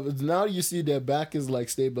up their levels. Now you see their back is like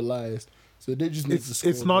stabilized. So they just need to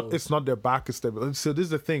score. it's not their back is stable. So this is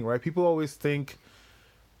the thing, right? People always think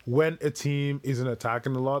when a team isn't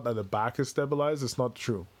attacking a lot that the back is stabilized. It's not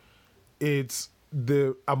true. It's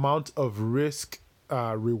the amount of risk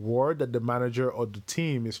reward that the manager or the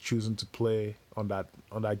team is choosing to play on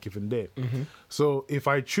that given day. Mm-hmm. So if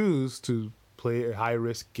I choose to play a high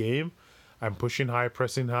risk game, I'm pushing high,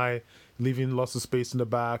 pressing high, leaving lots of space in the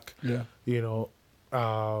back. Yeah.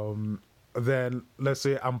 Then let's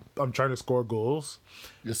say I'm trying to score goals.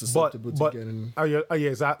 You're susceptible to getting. Yeah,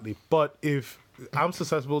 exactly. But if I'm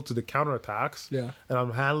susceptible to the counterattacks, Yeah. and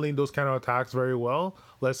I'm handling those counterattacks very well,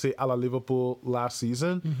 let's say a la Liverpool last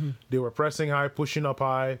season, they were pressing high, pushing up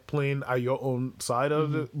high, playing at your own side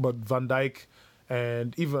of it, but Van Dijk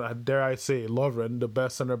and even, dare I say, Lovren, the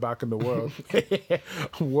best center back in the world,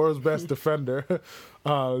 world's best defender,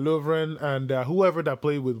 Lovren and whoever that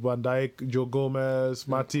played with Van Dijk, Joe Gomez,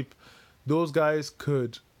 Matip, those guys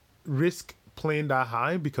could risk playing that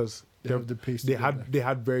high because They have the pace to They do had that. they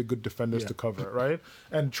had very good defenders Yeah. to cover it, right?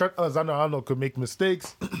 And Trent Alexander-Arnold could make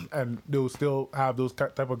mistakes, and they will still have those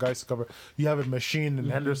type of guys to cover. You have a machine in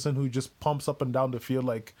Henderson who just pumps up and down the field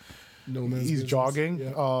like No man's he's business. jogging. Yeah.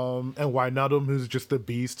 And Wijnaldum who's just a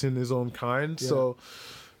beast in his own kind. So,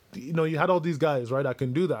 you had all these guys, right, that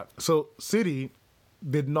can do that. So City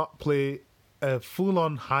did not play a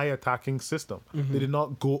full-on high attacking system. They did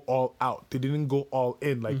not go all out. They didn't go all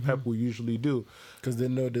in like Pep will usually do. Because they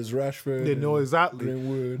know there's Rashford. They know and exactly.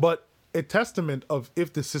 Greenwood. But a testament of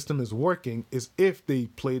if the system is working is if they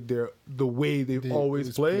played the way they've They always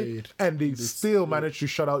always played, played. and they They still still- managed to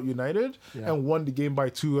shut out United Yeah. and won the game by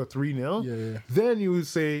 2 or 3-0. Yeah. Then you would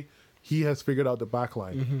say he has figured out the back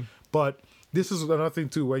line. Mm-hmm. But this is another thing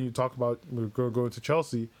too when you talk about we're going to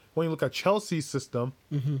Chelsea. When you look at Chelsea's system,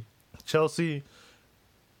 Mm-hmm. Chelsea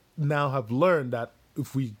now have learned that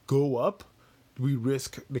if we go up, we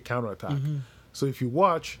risk the counterattack. Mm-hmm. So if you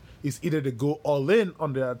watch, it's either they go all in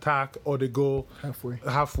on the attack or they go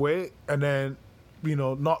halfway and then,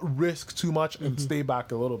 not risk too much and stay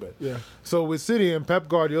back a little bit. Yeah. So with City and Pep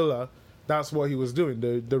Guardiola, that's what he was doing.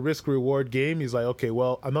 The risk reward game. He's like, okay,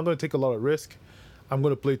 well, I'm not going to take a lot of risk. I'm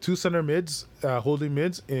going to play two center mids, holding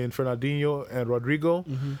mids in Fernandinho and Rodrigo,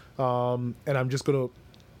 and I'm just going to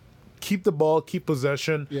keep the ball, keep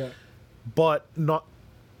possession, but not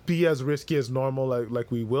be as risky as normal like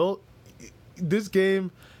we will. This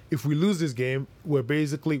game, if we lose this game, we're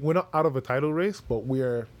not out of a title race, but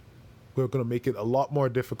we're going to make it a lot more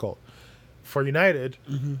difficult. For United,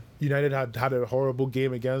 United had a horrible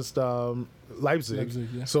game against Leipzig.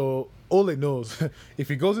 Yeah. So Ole knows if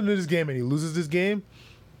he goes into this game and he loses this game,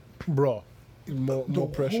 bro, more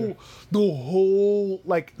pressure. The whole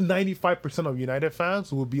like 95% of United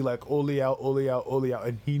fans will be like Ole out, Ole out, Ole out,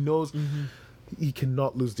 and he knows he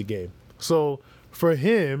cannot lose the game. So for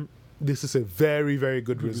him, this is a very, very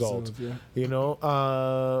good result. Yeah. You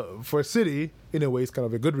know, for City, in a way, it's kind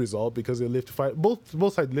of a good result because they live to fight. Both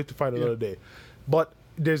sides live to fight another day. But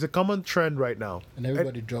there's a common trend right now. And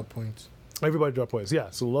everybody drop points. Everybody drop points, yeah.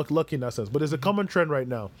 So lucky in that sense. But there's a common trend right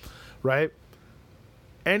now, right?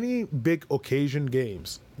 Any big occasion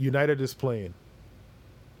games United is playing,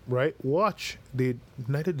 right? Watch.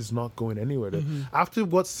 United is not going anywhere. After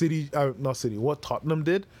what what Tottenham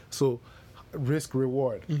did, so risk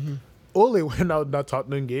reward. Ole went out in that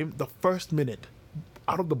Tottenham game, the first minute,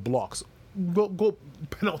 out of the blocks, go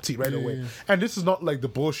penalty right away. Yeah. And this is not like the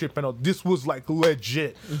bullshit penalty. This was like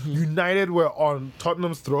legit. United were on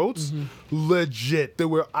Tottenham's throats. Legit. They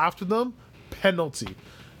were after them, penalty.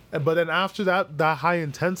 But then after that high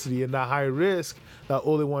intensity and that high risk that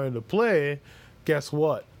Ole wanted to play, guess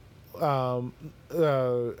what?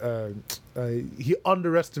 He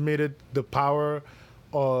underestimated the power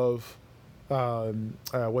of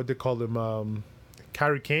what they call him,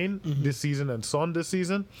 Harry Kane this season and Son this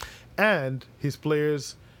season, and his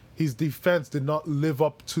players, his defense did not live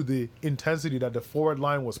up to the intensity that the forward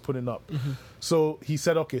line was putting up. So he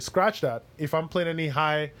said, okay, scratch that. If I'm playing any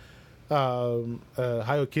high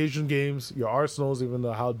occasion games, your Arsenal's, even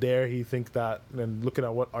though how dare he think that, and looking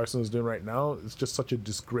at what Arsenal's doing right now, it's just such a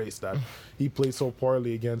disgrace that he played so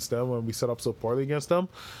poorly against them when we set up so poorly against them.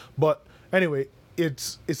 But anyway,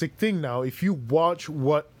 it's a thing now. If you watch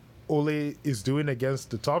what Ole is doing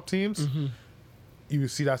against the top teams, you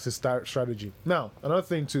see that's his strategy. Now, another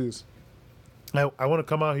thing too is I want to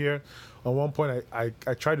come out here. On one point, I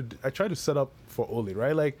try to set up for Ole,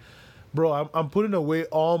 right? Like, bro, I'm putting away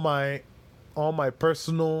all my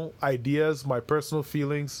personal ideas, my personal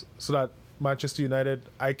feelings, so that Manchester United,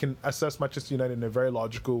 I can assess Manchester United in a very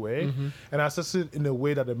logical way and assess it in a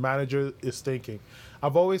way that the manager is thinking.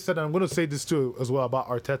 I've always said, and I'm going to say this too as well about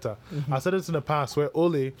Arteta. I said this in the past where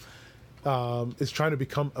Ole is trying to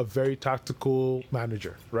become a very tactical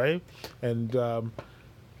manager, right? And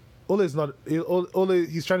Ole is not. Ole,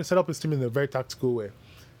 he's trying to set up his team in a very tactical way.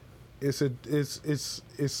 It's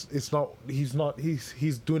not.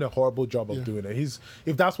 He's doing a horrible job of doing it.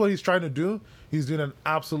 If that's what he's trying to do, he's doing an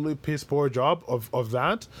absolutely piss poor job of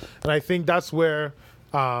that. And I think that's where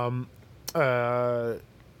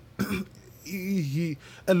he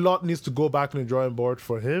a lot needs to go back on the drawing board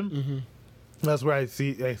for him. That's where I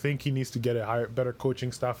think he needs to get a better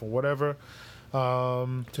coaching staff or whatever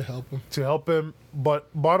to help him. But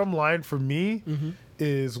bottom line for me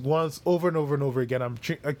is once over and over and over again,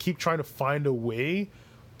 I keep trying to find a way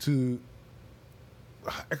to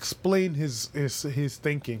explain his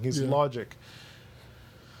thinking, his logic.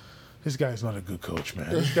 This guy's not a good coach, man.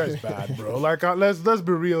 This guy's bad, bro. Like, let's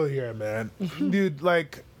be real here, man. Dude,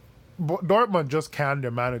 like, Dortmund just canned their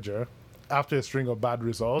manager after a string of bad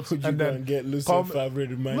results. Would you and then get Lucien Favre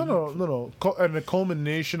to manage? No. And the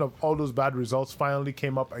culmination of all those bad results finally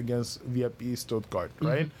came up against VfB Stuttgart,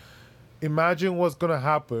 right? Imagine what's going to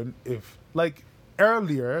happen if, like,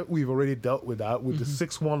 earlier, we've already dealt with that with the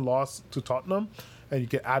 6-1 loss to Tottenham, and you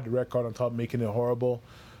can add the record on top, making it horrible.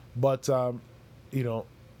 But,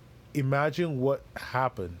 imagine what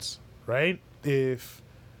happens, right, if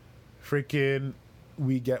freaking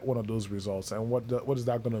we get one of those results, and what is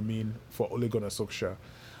that going to mean for Ole Gunnar Solskjaer?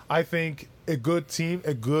 I think a good team,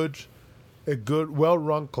 a good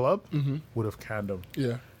well-run club would have canned him.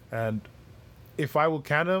 Yeah. And if I would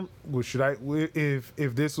can him, if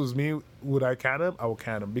this was me, would I can him? I would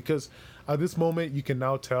can him, because at this moment you can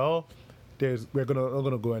now tell we're not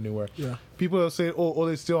gonna go anywhere. Yeah. People are saying, "Oh,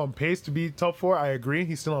 Ole's still on pace to be top 4." I agree,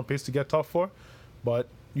 he's still on pace to get top 4, but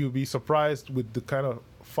you'll be surprised with the kind of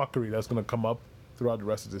fuckery that's gonna come up throughout the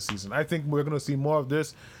rest of the season. I think we're gonna see more of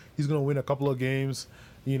this. He's gonna win a couple of games,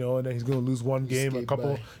 and then he's gonna lose one game, a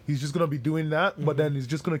couple. He's just gonna be doing that, but then he's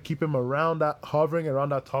just gonna keep him hovering around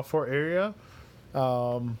that top 4 area.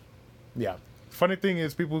 Yeah. funny thing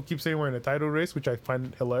is, people keep saying we're in a title race, which I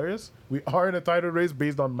find hilarious. We are in a title race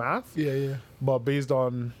based on math, Yeah. but based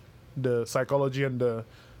on the psychology and the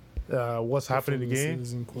what's happening in the game,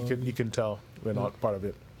 Performances and you can tell we're Yeah. not part of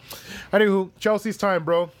it. Anywho, Chelsea's time,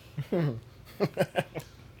 bro.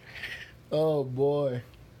 Oh boy.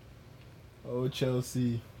 Oh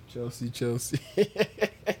Chelsea. Chelsea.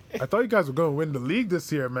 I thought you guys were going to win the league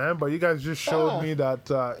this year, man, but you guys just showed me that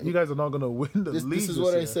you guys are not going to win the league This is this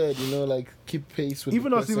what year. I said, like keep pace with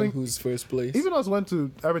Even the us person even- who's first place. Even us went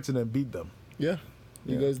to Everton and beat them. Yeah,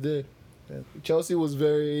 you Yeah. guys did. Yeah. Chelsea was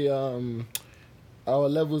very. Our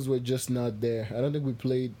levels were just not there. I don't think we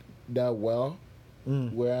played that well.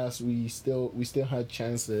 Whereas we still had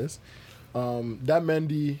chances. That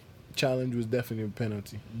Mendy challenge was definitely a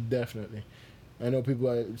penalty. Definitely. I know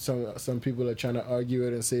some people are trying to argue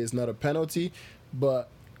it and say it's not a penalty, but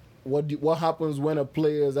what happens when a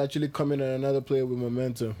player is actually coming at another player with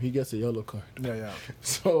momentum? He gets a yellow card. Yeah.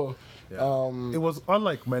 So. Yeah. It was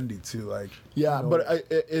unlike Mendy too, like Yeah, you know, but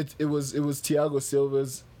it was Thiago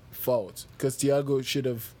Silva's fault because Thiago should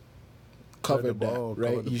have covered the that, ball, right?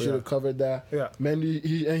 covered the He ball. should have covered that. Yeah. Mendy,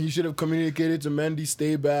 he should have communicated to Mendy,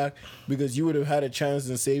 stay back because you would have had a chance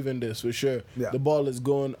in saving this for sure. Yeah. The ball is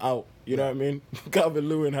going out. You know what I mean? Calvin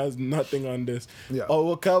Lewin has nothing on this. Yeah. Oh,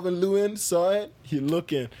 well, Calvin Lewin saw it. He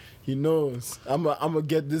looking. He knows. I'm gonna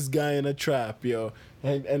get this guy in a trap, yo.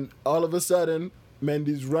 And all of a sudden,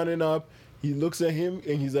 Mendy's running up. He looks at him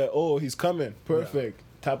and he's like, "Oh, he's coming. Perfect.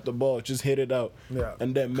 Tap the ball. Just hit it out." Yeah.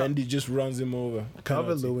 And then Mendy just runs him over.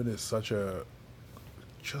 Calvin Penalty. Lewin is such a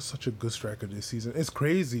good striker this season. It's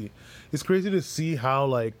crazy. It's crazy to see how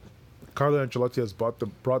like Carlo Ancelotti has brought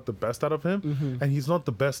the best out of him, and he's not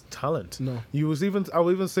the best talent. No. I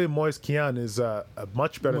will even say Moise Kean is a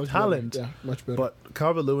much better Much talent. better. Yeah, much better. But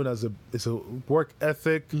Calvin Lewin is a work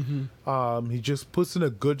ethic. He just puts in a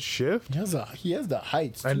good shift. he has the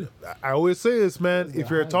heights too. And I always say this, man. the If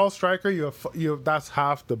you're a height. tall striker, you that's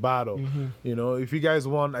half the battle. You know, if you guys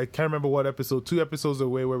want, I can't remember what episode, 2 episodes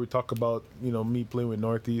away, where we talk about me playing with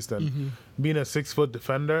Northeast and being a 6-foot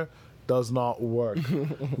defender does not work.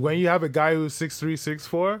 When you have a guy who's 6'3",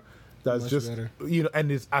 6'4", that's Much just better.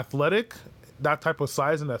 and is athletic, that type of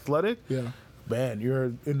size and athletic. Yeah. Man,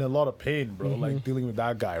 you're in a lot of pain, bro. Like dealing with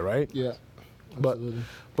that guy, right? Yeah. But Absolutely.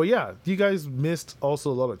 but yeah, you guys missed also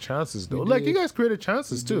a lot of chances though. We Like you did. guys created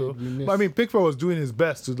chances We too. did. We missed. But I mean, Pickford was doing his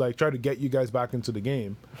best to like try to get you guys back into the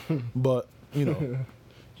game. But you know,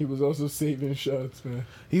 He was also saving shots, man.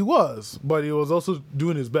 he was, but he was also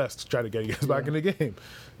doing his best to try to get you guys back in the game.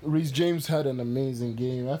 Reece James had an amazing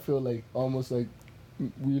game. I feel like almost like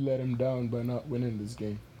we let him down by not winning this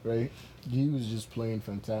game, right? He was just playing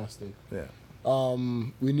fantastic. Yeah.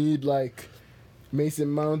 We need like Mason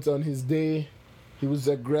Mount on his day. He was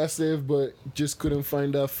aggressive, but just couldn't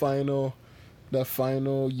find that final,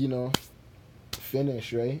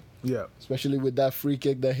 finish, right? Yeah. Especially with that free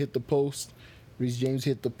kick that hit the post. Reece James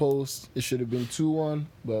hit the post. It should have been 2-1,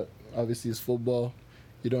 but obviously it's football.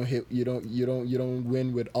 You don't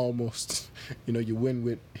win with almost. You win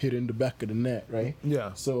with hitting the back of the net, right?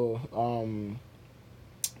 Yeah. So,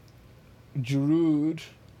 Giroud.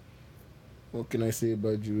 What can I say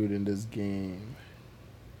about Giroud in this game?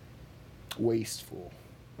 Wasteful.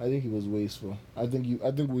 I think he was wasteful. I think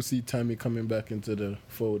we'll see Tammy coming back into the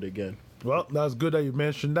fold again. Well, that's good that you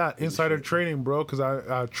mentioned that. Insider trading, bro,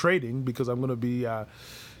 because trading because I'm gonna be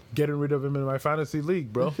getting rid of him in my fantasy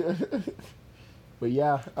league, bro. But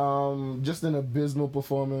yeah, just an abysmal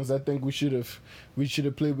performance. I think we should have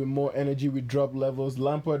played with more energy. We dropped levels.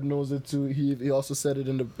 Lampard knows it too. He also said it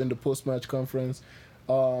in the post match conference.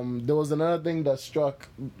 There was another thing that struck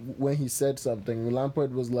when he said something.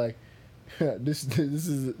 Lampard was like, this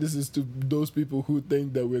is to those people who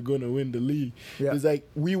think that we're going to win the league. Yeah. It's like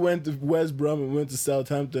we went to West Brom and went to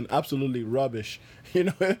Southampton, absolutely rubbish. He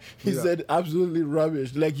Yeah. said absolutely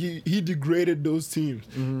rubbish. Like he degraded those teams.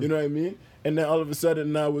 You know what I mean? And then all of a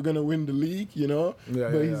sudden now we're gonna win the league, Yeah, but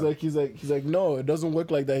yeah, he's like, no, it doesn't work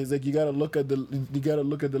like that. He's like, you gotta look at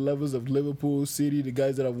the levels of Liverpool, City, the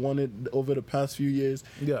guys that have won it over the past few years,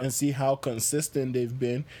 Yeah. and see how consistent they've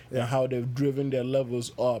been Yeah. and how they've driven their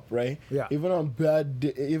levels up, right? Yeah. Even on bad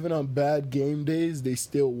game days, they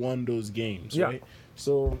still won those games, Yeah. right?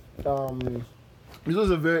 So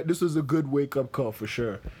this was a good wake up call for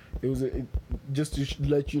sure. It was just to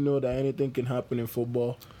let you know that anything can happen in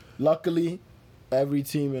football. Luckily, every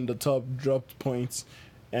team in the top dropped points,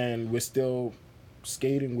 and we're still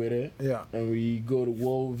skating with it. Yeah. And we go to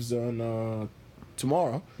Wolves on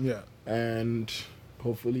tomorrow, Yeah. and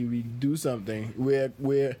hopefully we do something.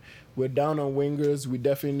 We're down on wingers. We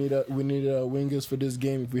definitely need wingers for this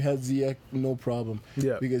game. If we had Ziyech, no problem.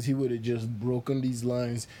 Yeah. Because he would have just broken these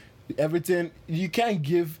lines. Everything you can't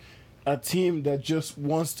give a team that just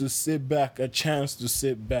wants to sit back a chance to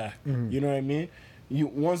sit back. You know what I mean? You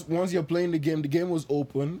once you're playing the game was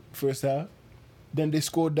open first half. Then they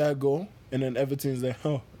scored that goal, and then Everton's like,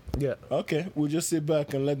 oh, Yeah. okay, we'll just sit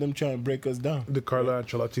back and let them try and break us down. The Carlo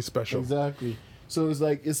Ancelotti special. Exactly. So it's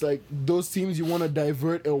like those teams you want to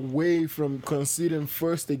divert away from conceding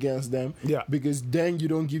first against them. Yeah. Because then you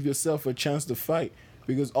don't give yourself a chance to fight.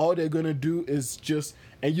 Because all they're gonna do is just,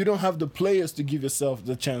 and you don't have the players to give yourself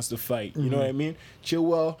the chance to fight. You know what I mean?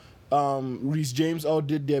 Chilwell, Reece James all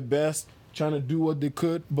did their best, trying to do what they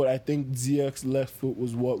could, but I think Ziyech's left foot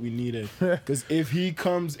was what we needed. Because if he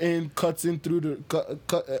comes in, cuts in through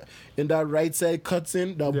the in that right side, cuts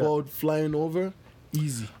in, that ball flying over,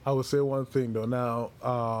 easy. I would say one thing though. Now,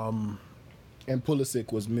 And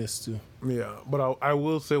Pulisic was missed too. yeah, but I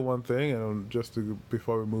will say one thing, and just to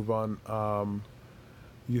before we move on,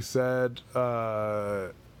 you said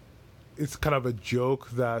it's kind of a joke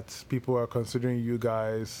that people are considering you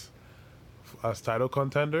guys as title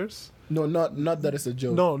contenders. No, not that it's a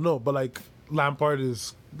joke. No, but like Lampard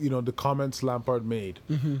is, the comments Lampard made.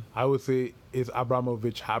 I would say, is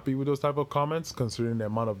Abramovich happy with those type of comments, considering the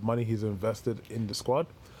amount of money he's invested in the squad?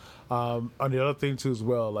 On the other thing too as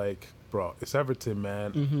well, like, bro, it's Everton,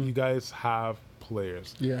 man. You guys have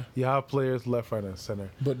players. Yeah. You have players left, right, and center.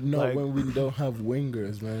 But not Like, when we don't have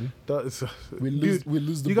wingers, man. We lose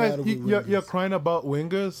the you guys, battle with you're wingers. crying about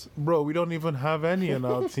wingers, bro. We don't even have any in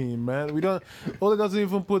our team, man. We don't. Ole doesn't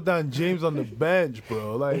even put down James on the bench,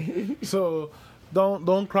 bro. Like, so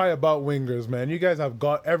don't cry about wingers, man. You guys have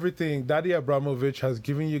got everything. Daddy Abramovich has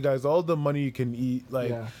given you guys all the money you can eat. Like,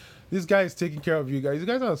 Yeah. this guy is taking care of you guys. You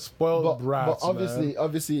guys are spoiled brats, but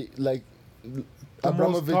obviously, like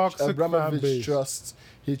most toxic fan base.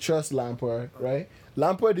 He trusts Lampard, right?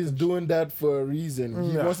 Lampard is doing that for a reason.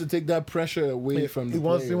 He Yeah. wants to take that pressure away from the He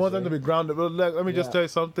wants players, them to right? be grounded. But let me just Yeah. tell you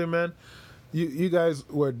something, man. You guys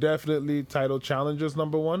were definitely title challengers,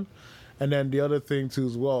 number one. And then the other thing too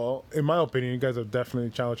as well, in my opinion, you guys are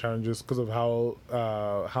definitely title challengers because of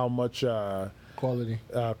how much Quality.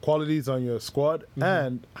 qualities on your squad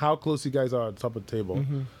and how close you guys are at the top of the table.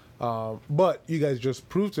 But you guys just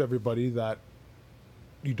proved to everybody that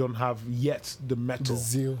you don't have yet the metal. The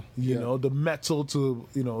zeal. You know, the metal to,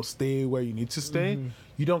 stay where you need to stay.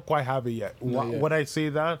 You don't quite have it yet. Not yet. When I say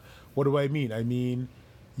that, what do I mean? I mean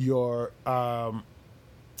you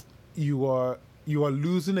are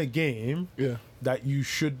losing a game Yeah. that you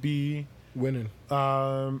should be Winning.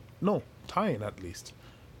 no, tying at least.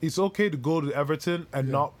 It's okay to go to Everton and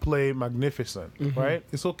not play magnificent, right?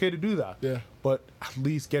 It's okay to do that. Yeah. But at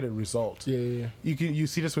least get a result. Yeah. You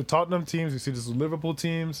see this with Tottenham teams, you see this with Liverpool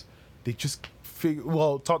teams. They just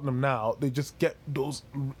Tottenham now, they just get those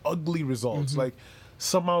ugly results. Like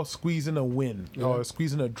somehow squeezing a win or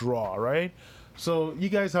squeezing a draw, right? So you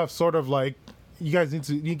guys have sort of like you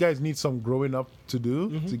guys need some growing up to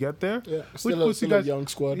do to get there. Yeah. Which Still puts you a guys young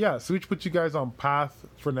squad. Yeah, so which puts you guys on path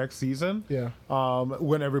for next season. Yeah.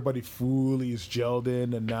 When everybody fully is gelled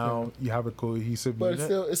in and now you have a cohesive But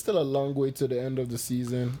unit. it's still a long way to the end of the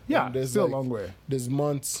season. Yeah, And there's still like- a long way. There's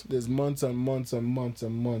months and months and months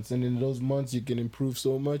and months, and in those months you can improve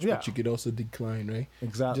so much, Yeah. but you could also decline, right?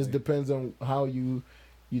 Exactly. Just depends on how you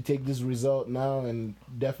take this result now and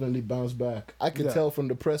definitely bounce back. I could Yeah. tell from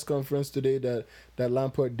the press conference today that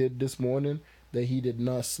Lampard did this morning that he did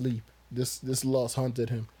not sleep. This loss haunted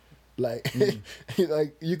him. Like,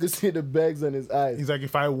 like you could see the bags on his eyes. He's like,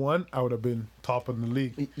 if I won, I would have been top in the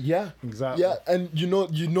league. Yeah, Exactly. yeah, and you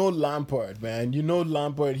know Lampard, man. You know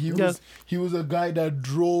Lampard. He was a guy that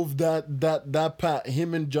drove that path.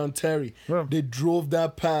 Him and John Terry, Yeah. they drove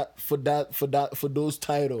that path for those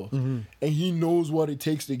titles, and he knows what it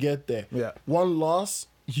takes to get there. Yeah. One loss,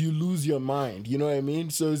 you lose your mind. You know what I mean?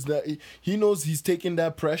 So it's that he knows he's taking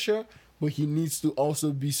that pressure, but he needs to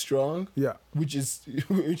also be strong. Yeah.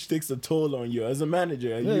 Which takes a toll on you as a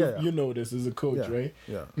manager. You know this as a coach, Yeah, right?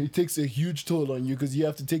 yeah. It takes a huge toll on you because you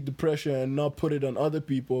have to take the pressure and not put it on other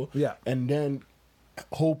people. Yeah. And then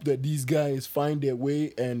hope that these guys find their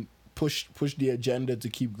way and push the agenda to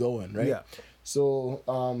keep going, right? Yeah. So,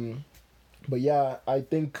 but yeah, I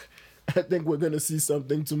think we're gonna see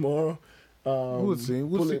something tomorrow. We'll see.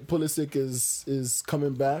 Pulisic is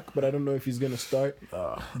coming back, but I don't know if he's gonna start.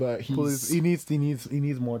 But He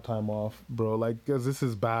needs more time off, bro. Like, cause this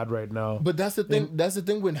is bad right now. But that's the thing. That's the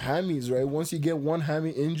thing with hammies, right? Once you get one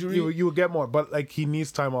hammy injury, You will get more, but like he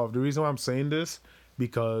needs time off. The reason why I'm saying this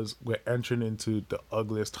because we're entering into the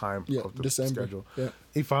ugliest time of the December. schedule. Yeah.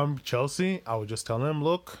 If I'm Chelsea, I would just tell him,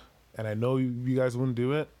 look, and I know you guys wouldn't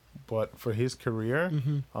do it, but for his career,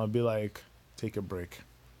 I'll be like, take a break.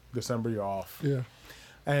 December, you're off. Yeah.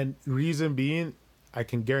 And reason being, I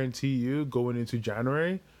can guarantee you going into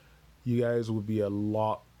January, you guys will be a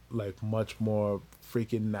lot, like, much more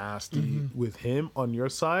freaking nasty with him on your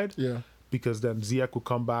side. Yeah. Because then Ziyech will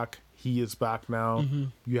come back. He is back now.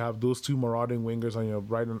 You have those two marauding wingers on your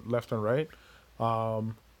right and left and right.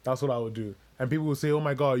 That's what I would do. And people will say, "Oh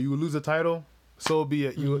my God, you will lose the title." So be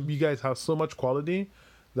it. You guys have so much quality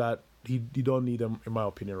that you don't need him, in my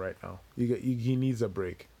opinion, right now. He needs a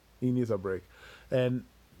break. He needs a break. And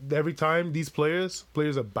every time these players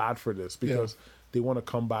are bad for this because they want to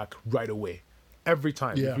come back right away. Every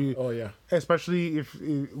time. Yeah. Especially if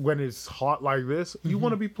when it's hot like this, you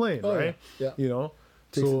want to be playing, right? Yeah. You know?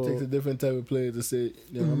 Takes a different type of player to say,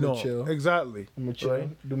 I'm gonna chill. Exactly. I'm gonna chill,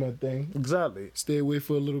 do my thing. Exactly. Stay away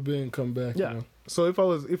for a little bit and come back. Yeah. You know? So if I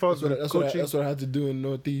was coaching, that's what I had to do in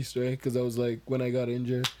Northeast, right? Because I was like, when I got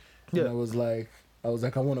injured, and I was like, I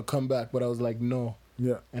want to come back, but I was like, no.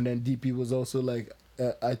 Yeah. And then DP was also like,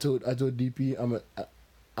 I told DP,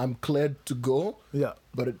 I'm cleared to go. Yeah.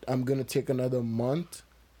 But I'm gonna take another month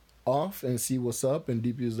off and see what's up. And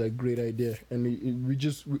DP was like, great idea. And we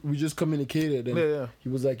just communicated. And he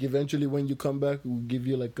was like, eventually when you come back, we'll give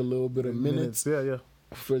you like a little bit of minutes. Yeah.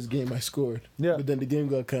 First game I scored. Yeah. But then the game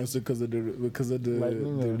got canceled because of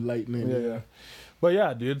the lightning. Yeah. But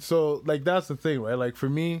yeah, dude. So like that's the thing, right? Like for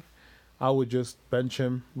me, I would just bench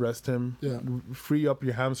him, rest him, free up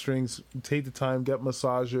your hamstrings, take the time, get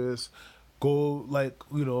massages, go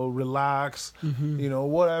relax,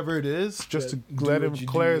 whatever it is, just to let him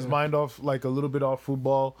clear his mind off, like a little bit off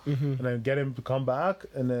football, and then get him to come back,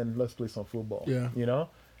 and then let's play some football. Yeah,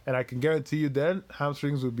 and I can guarantee you then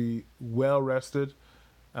hamstrings will be well rested,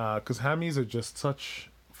 because hammies are just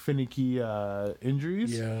such finicky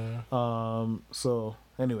injuries. Yeah. So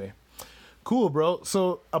anyway. Cool, bro.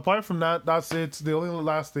 So apart from that, that's it. The only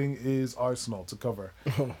last thing is Arsenal to cover.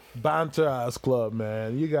 Banter ass club,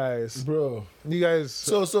 man. You guys.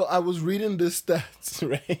 So I was reading the stats,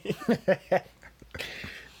 right?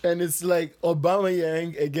 And it's like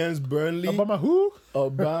Aubameyang against Burnley. Obama who?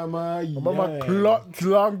 Obama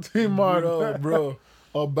clogged him on. Bro.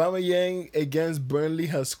 Aubameyang against Burnley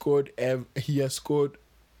has scored. He has scored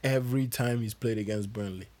every time he's played against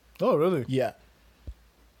Burnley. Oh, really? Yeah.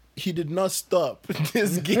 He did not stop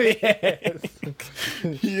this game.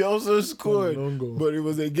 He also scored, but it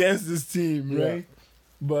was against this team, right?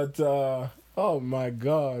 But oh my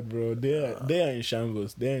God, bro, they are in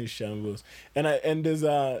shambles. They're in shambles. And there's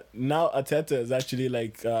now Arteta is actually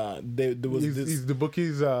like he's the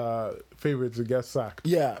bookies' favorite to get sacked.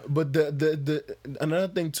 Yeah, but the another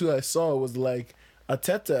thing too I saw was like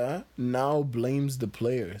Arteta now blames the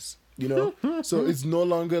players. So it's no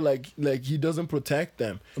longer like he doesn't protect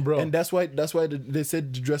them, bro. And that's why they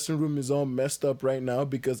said the dressing room is all messed up right now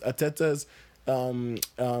because Arteta's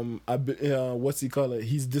what's he call it?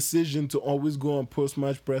 His decision to always go on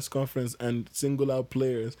post-match press conference and single out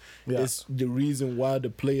players is the reason why the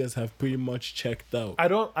players have pretty much checked out. I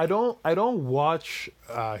don't watch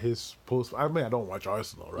his post. I mean, I don't watch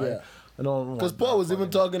Arsenal, right? Yeah. Because Paul was even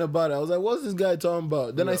talking about it. I was like, what's this guy talking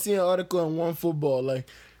about? Then I see an article on OneFootball like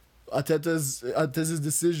Arteta's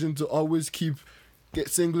decision to always keep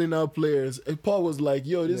singling out players. And Paul was like,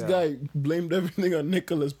 yo, this guy blamed everything on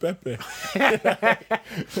Nicolas Pepe.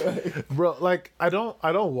 Bro, like I don't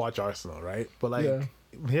watch Arsenal, right? But like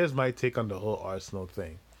here's my take on the whole Arsenal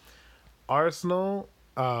thing. Arsenal,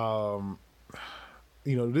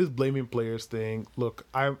 this blaming players thing. Look,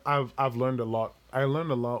 I've learned a lot. I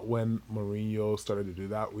learned a lot when Mourinho started to do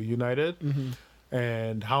that with United,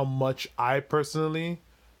 and how much I personally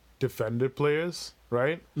defended players,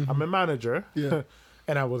 right? I'm a manager,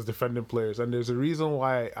 and I was defending players, and there's a reason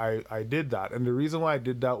why I did that, and the reason why I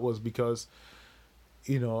did that was because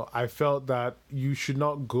I felt that you should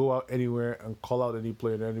not go out anywhere and call out any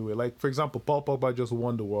player in any way. Like, for example, Paul Pogba just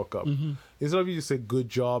won the World Cup. Instead of you to say, good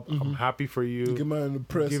job, I'm happy for you. Give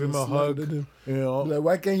him a hug. Like,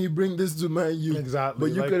 why can't you bring this to Man U? Exactly.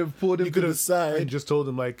 But you could have pulled him to the side. And just told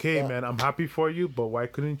him, like, hey, man, I'm happy for you, but why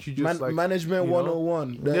couldn't you just, Management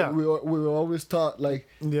 101. We were always taught, like,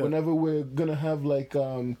 whenever we're going to have, like,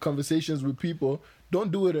 conversations with people, don't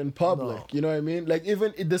do it in public. No. You know what I mean? Like,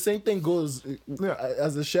 even the same thing goes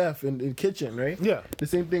as a chef in kitchen, right? Yeah. The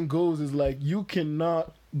same thing goes is like, you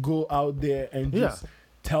cannot go out there and just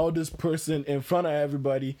tell this person in front of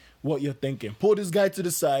everybody what you're thinking. Pull this guy to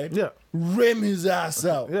the side. Yeah. Rim his ass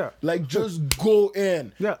out. Yeah. Like, just go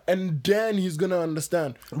in. Yeah. And then he's going to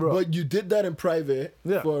understand. Bro. But you did that in private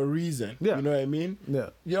for a reason. Yeah. You know what I mean?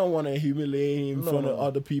 Yeah. You don't want to humiliate him in front of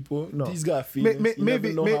other people. No. These got feelings.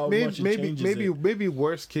 Maybe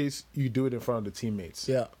worst case, you do it in front of the teammates.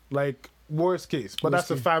 Yeah. Like, worst case. But Worst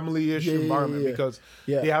that's a case. family-ish Yeah, environment because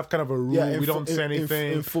they have kind of a rule. We don't say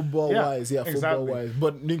anything. In football-wise, exactly. football-wise.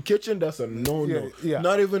 But in kitchen, that's a no-no. Yeah.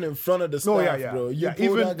 Not even in front of the staff, bro. You pull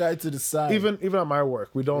even that guy to the side. Even at my work,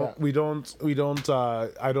 we don't.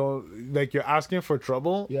 I don't like. You're asking for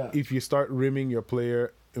trouble if you start rimming your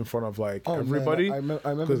player in front of like everybody. Man,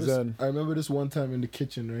 I remember this one time in the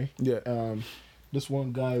kitchen, right? Yeah. This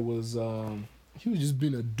one guy was he was just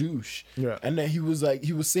being a douche. Yeah. And then he was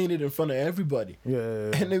saying it in front of everybody.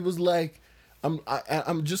 Yeah. And it was like,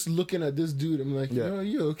 I'm just looking at this dude. I'm like, yo,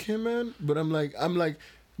 you okay, man? But I'm like,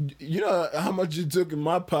 you know how much it took in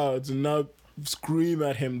my power to not scream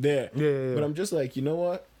at him there. Yeah. But I'm just like, you know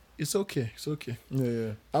what? It's okay. It's okay.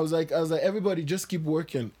 Yeah. I was like, everybody just keep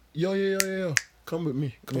working. Yo. Come with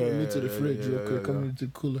me. Come with me to the fridge real quick. Come with me to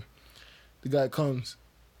the cooler. The guy comes.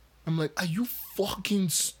 I'm like, are you fucking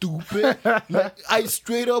stupid? Like, I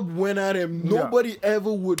straight up went at him. Nobody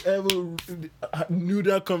ever knew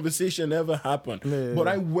that conversation ever happened. But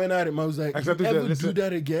I went at him. I was like, except you ever do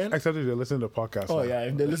that again? Except if they listen to the podcast. Oh, yeah.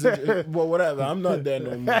 If they listen to well, whatever. I'm not there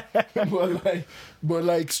no more. but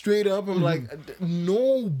like, straight up, I'm like,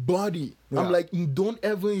 nobody. Yeah. I'm like, don't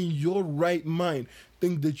ever in your right mind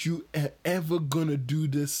think that you are ever gonna do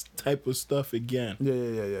this type of stuff again.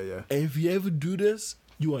 Yeah. And if you ever do this,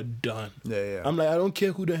 you are done. Yeah. I'm like, I don't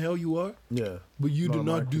care who the hell you are. Yeah. But you do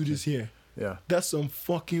not do this here. Yeah. That's some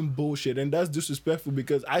fucking bullshit. And that's disrespectful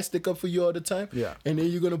because I stick up for you all the time. Yeah. And then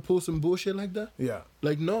you're going to pull some bullshit like that? Yeah.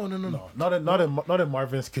 Like, no. Not in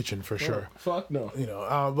Marvin's kitchen for sure. Fuck no. You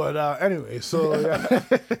know, but anyway, so yeah.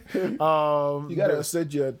 You got to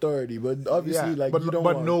assert your authority, but obviously like but, you don't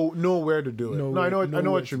but know where to do it. I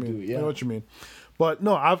know what you mean. I know what you mean. But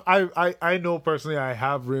no, I know personally I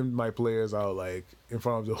have rimmed my players out like in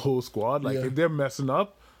front of the whole squad. Like if they're messing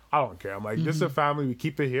up, I don't care. I'm like, this is a family, we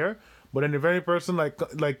keep it here. But then if any person like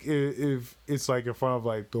if it's like in front of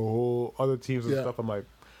like the whole other teams and stuff, I'm like,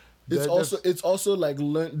 it's also like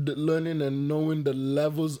learning and knowing the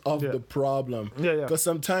levels of the problem. Yeah. Because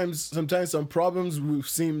sometimes some problems will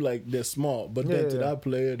seem like they're small, but then to that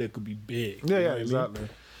player they could be big. Yeah, exactly.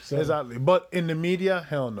 Exactly, but in the media,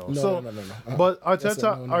 hell no. No. But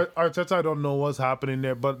Arteta, I don't know what's happening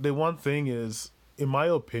there. But the one thing is, in my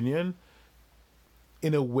opinion,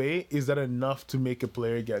 in a way, is that enough to make a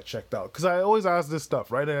player get checked out? Because I always ask this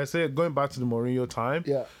stuff, right? And I say, going back to the Mourinho time,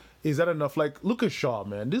 is that enough? Like, look at Shaw,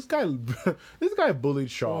 man. This guy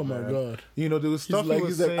bullied Shaw. Oh my god! You know, there was stuff he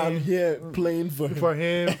was saying. I'm here playing for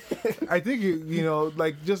him. I think you know,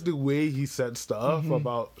 like just the way he said stuff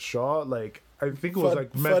about Shaw, like. I think it was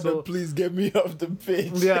like mental. Father, please get me off the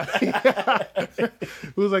pitch. Yeah.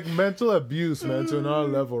 It was like mental abuse, man, to another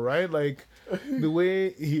level, right? Like the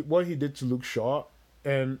way what he did to Luke Shaw,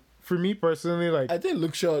 and for me personally, like I think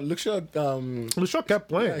Luke Shaw kept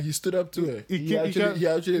playing. Yeah, he stood up to it. He kept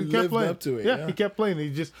lived playing. up to it. Yeah, he kept playing.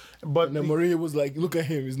 And then Mourinho was like, "Look at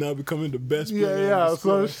him. He's now becoming the best player." Yeah.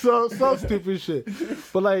 So stupid shit.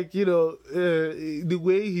 But like you know, the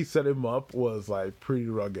way he set him up was like pretty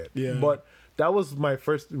rugged. Yeah. But that was my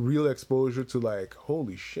first real exposure to like,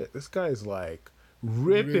 holy shit, this guy is like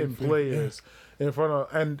ripping players in front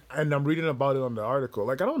of, and I'm reading about it on the article.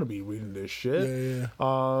 Like, I don't want to be reading this shit. Yeah.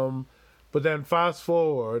 But then fast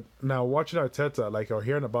forward, now watching Arteta, like, or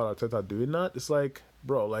hearing about Arteta doing that, it's like,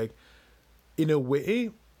 bro, like, in a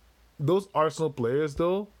way, those Arsenal players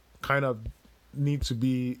though kind of need to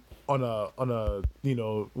be on a you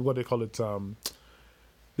know, what they call it,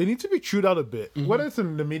 they need to be chewed out a bit, whether it's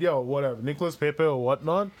in the media or whatever, Nicolas Pepe or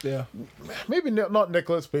whatnot. Yeah, maybe not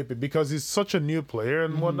Nicolas Pepe because he's such a new player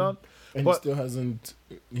and whatnot. And but he hasn't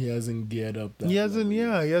geared up. He hasn't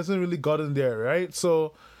really gotten there, right?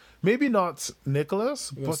 So maybe not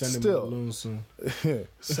Nicolas, but still,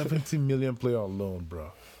 70 million player on loan,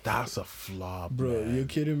 bro. That's a flop, bro. Man. You're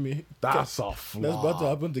kidding me? That's a flop. That's about to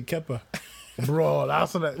happen to Kepa. Bro,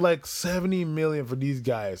 that's like 70 million for these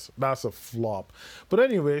guys. That's a flop. But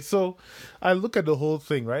anyway, so I look at the whole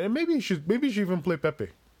thing, right? And maybe he should even play Pepe.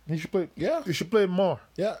 He should play. Yeah, he should play more.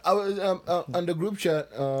 Yeah, I was on the group chat.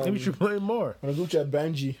 Maybe he should play more. On the group chat,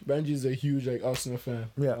 Banji is a huge like Arsenal fan.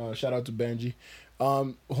 Yeah, shout out to Banji.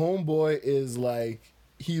 Homeboy is like,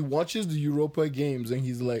 he watches the Europa games and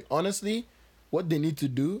he's like, honestly, what they need to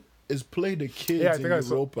do is play the kids Yeah, I in think I saw.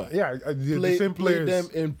 Europa. Yeah, the Play, same play players.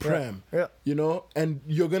 them in Prem. Yeah. You know, and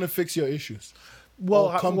you're gonna fix your issues. Well,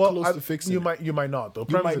 Or come close to fixing you it. might not though.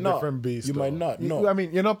 Prem might is a not. different beast. You though. might not, no. I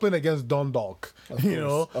mean, you're not playing against Dundalk. You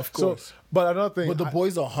know, of course. So, but another thing, But the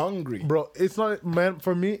boys are hungry. bro, it's not, man.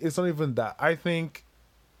 For me, it's not even that. I think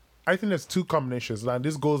there's two combinations, and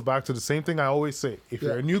this goes back to the same thing I always say. If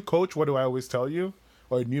you're Yeah. a new coach, what do I always tell you?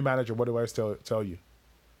 Or a new manager, what do I always tell you?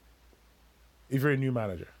 If you're a new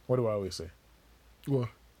manager, what do I always say? What?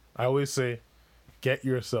 I always say, get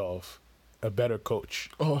yourself a better coach.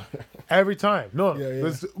 Oh, Every time. No, Yeah, yeah.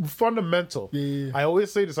 it's fundamental. Yeah. I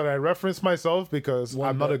always say this, and I reference myself because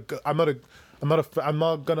I'm not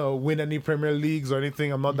gonna win any Premier Leagues or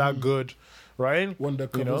anything. I'm not that good, right? One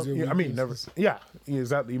that you know, covers your I mean, never. weaknesses. Yeah,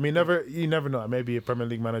 exactly. You never know. I may be a Premier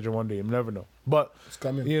League manager one day. You never know. But It's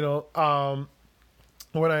coming. you know,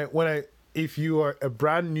 if you are a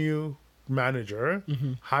brand new manager,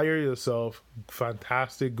 hire yourself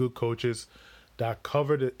fantastic, good coaches that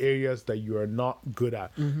cover the areas that you are not good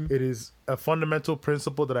at. It is a fundamental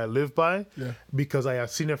principle that I live by Yeah. because I have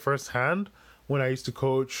seen it firsthand when I used to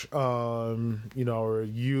coach, our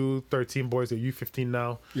U13 boys, or U15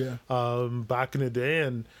 now, Yeah. back in the day,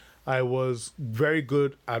 and I was very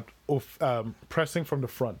good at pressing from the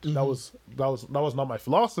front. That was not my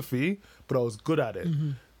philosophy, but I was good at it.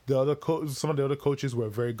 Some of the other coaches were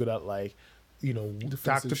very good at, like, you know, Defensive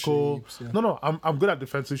tactical. shapes, yeah. No, I'm good at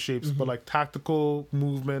defensive shapes, but like tactical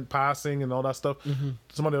movement, passing, and all that stuff.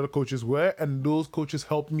 Some of the other coaches were, and those coaches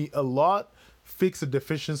helped me a lot fix a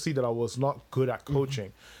deficiency that I was not good at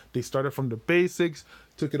coaching. They started from the basics,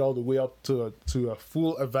 took it all the way up to a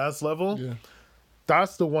full advanced level. Yeah.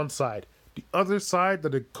 That's the one side. The other side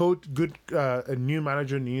that a new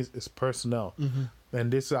manager needs is personnel.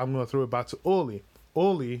 And this, I'm going to throw it back to Oli.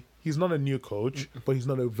 Oli, he's not a new coach, but he's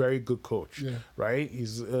not a very good coach, Yeah. right? He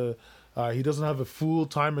doesn't have a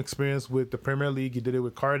full-time experience with the Premier League. He did it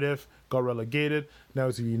with Cardiff, got relegated. Now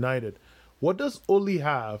he's United. What does Oli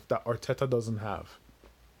have that Arteta doesn't have?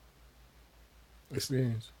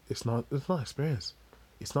 Experience. It's not experience.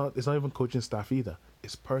 It's not even coaching staff either.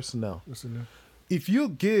 It's personnel. Listen, If you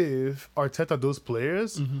give Arteta those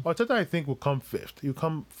players, Arteta, I think, will come fifth. He'll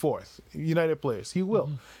come fourth. United players. He will.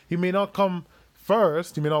 He may not come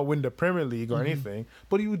first. He may not win the Premier League or anything,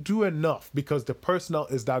 but he would do enough because the personnel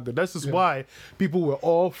is that good. This is why people were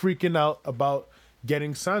all freaking out about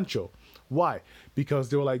getting Sancho. Why? Because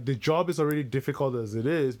they were like, the job is already difficult as it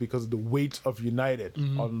is because of the weight of United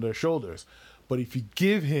on their shoulders. But if you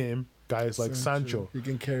give him guys like Sancho, he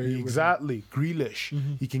can carry it with him. exactly,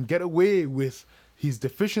 Grealish, he can get away with his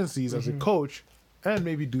deficiencies as a coach and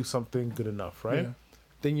maybe do something good enough, right? Yeah.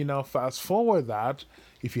 Then you now fast forward that,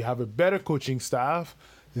 if you have a better coaching staff,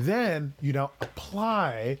 then you now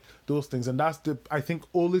apply those things. And that's I think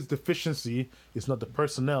Ole's deficiency is not the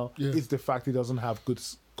personnel, it's the fact he doesn't have good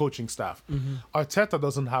coaching staff. Arteta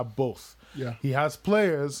doesn't have both. Yeah. He has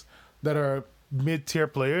players that are mid-tier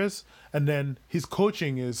players, and then his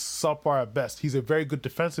coaching is subpar at best. He's a very good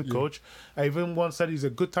defensive coach. I even once said he's a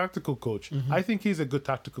good tactical coach. I think he's a good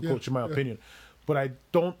tactical coach in my opinion. But I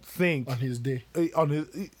don't think on his day.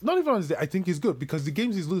 Not even on his day. I think he's good because the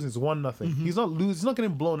games he's losing is 1-0. He's not losing. He's not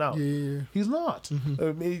getting blown out. Yeah. He's not.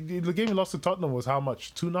 The game he lost to Tottenham was how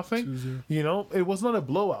much? 2-0. 2-0. You know, it was not a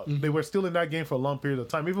blowout. They were still in that game for a long period of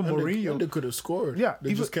time. Even Mourinho, They could have scored. Yeah,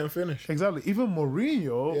 They just can't finish. exactly. Even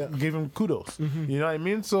Mourinho gave him kudos. You know what I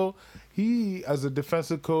mean? So he, as a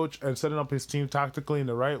defensive coach and setting up his team tactically in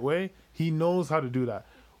the right way, he knows how to do that.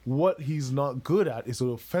 What he's not good at is an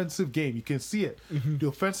offensive game. You can see it. The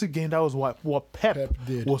offensive game, that was what Pep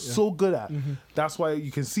did, was so good at. That's why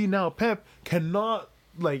you can see now Pep cannot,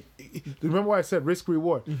 like, remember what I said, risk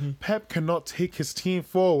reward. Pep cannot take his team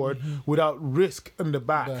forward without risk in the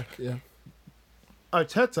back. Yeah.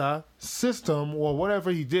 Arteta system or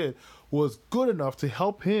whatever he did was good enough to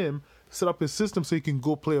help him set up his system so he can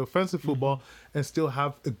go play offensive football and still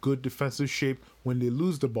have a good defensive shape when they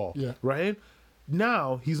lose the ball. Yeah. Right?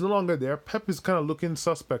 Now he's no longer there. Pep is kind of looking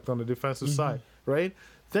suspect on the defensive side, right?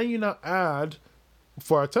 Then you now add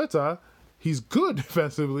for Arteta, he's good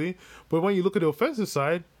defensively, but when you look at the offensive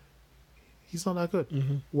side, he's not that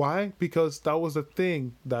good. Why? Because that was a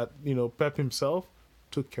thing that, you know, Pep himself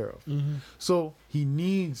took care of. So he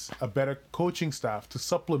needs a better coaching staff to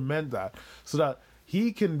supplement that so that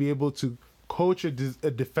he can be able to coach a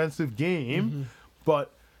defensive game,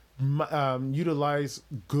 but utilize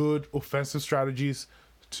good offensive strategies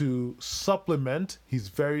to supplement his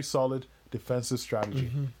very solid defensive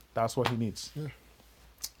strategy. That's what he needs.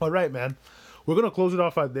 All right, man. We're going to close it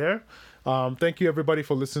off right there. Thank you, everybody,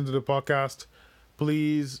 for listening to the podcast.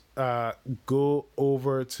 please go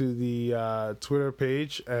over to the Twitter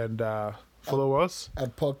page and follow us.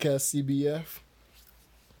 At Podcast CBF.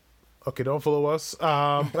 Okay, don't follow us.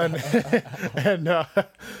 And the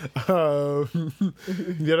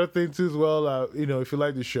other thing too as well, if you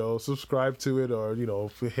like the show, subscribe to it, or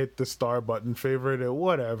hit the star button, favorite it,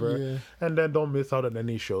 whatever, and then don't miss out on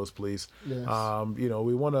any shows, please. Yes.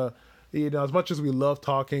 We want to, as much as we love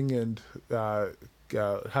talking and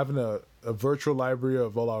having a virtual library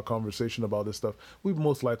of all our conversation about this stuff, we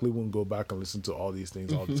most likely won't go back and listen to all these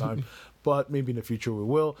things all the time, but maybe in the future we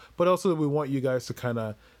will. But also we want you guys to kind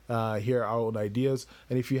of hear our own ideas,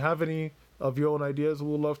 and if you have any of your own ideas,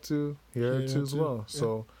 we'll love to hear it too as well.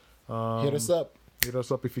 So hit us up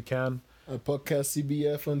if you can at Podcast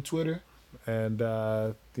CBF on Twitter, and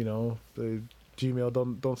the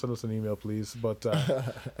Gmail, don't send us an email, please. But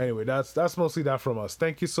anyway, that's mostly that from us.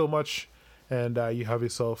 Thank you so much, and you have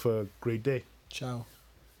yourself a great day. Ciao.